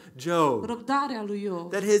patience of Job, răbdarea lui Iov,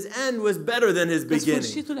 that his end was better than his că beginning,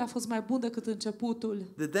 sfârșitul a fost mai bun decât începutul.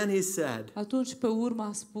 that then he said, Atunci pe urmă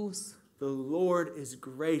a spus, the Lord is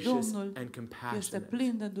gracious Domnul and este compassionate.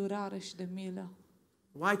 plin de îndurare și de milă.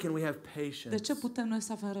 Why can we have De patience ce putem noi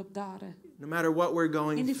să avem răbdare? no matter what we're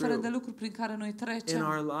going Indiferent de through lucruri prin care noi in trecem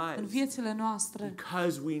our în lives? viețile noastre,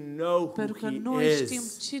 Because we know who pentru că He noi știm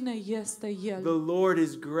is. cine este El. The Lord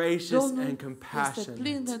is gracious Domnul and este plin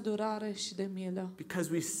compassionate. de îndurare și de milă. Because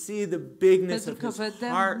we see the bigness Pentru of că His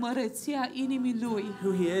vedem heart, măreția inimii Lui.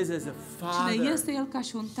 who He is as a Cine Father. este El ca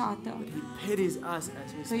și un tată. That He pities us as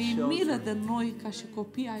Că His e milă children. de noi ca și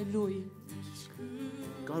copii ai Lui.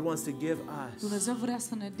 God wants to give us Dumnezeu vrea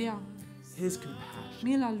să ne dea His compassion,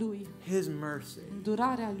 mila Lui, His mercy,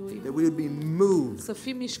 îndurarea Lui, that we would be moved să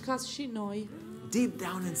fim mișcați și noi, deep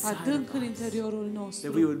down inside adânc of în us, interiorul that we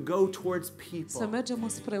nostru, would go towards să people, mergem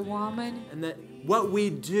înspre oameni and that what we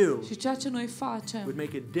do și ceea ce noi would facem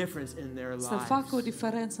make a difference in their să facă o lives.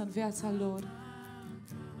 diferență în viața lor.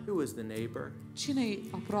 Who was the neighbor? Cine-i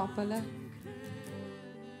aproapele?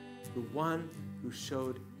 The one who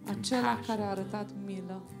showed Acela care a compassion. arătat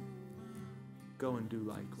milă. Go and do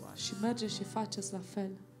likewise. Și merge și faceți la fel.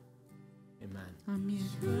 Amen. Amin.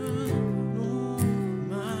 No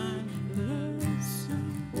man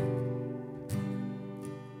blessed.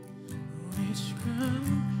 atunci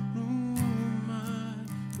când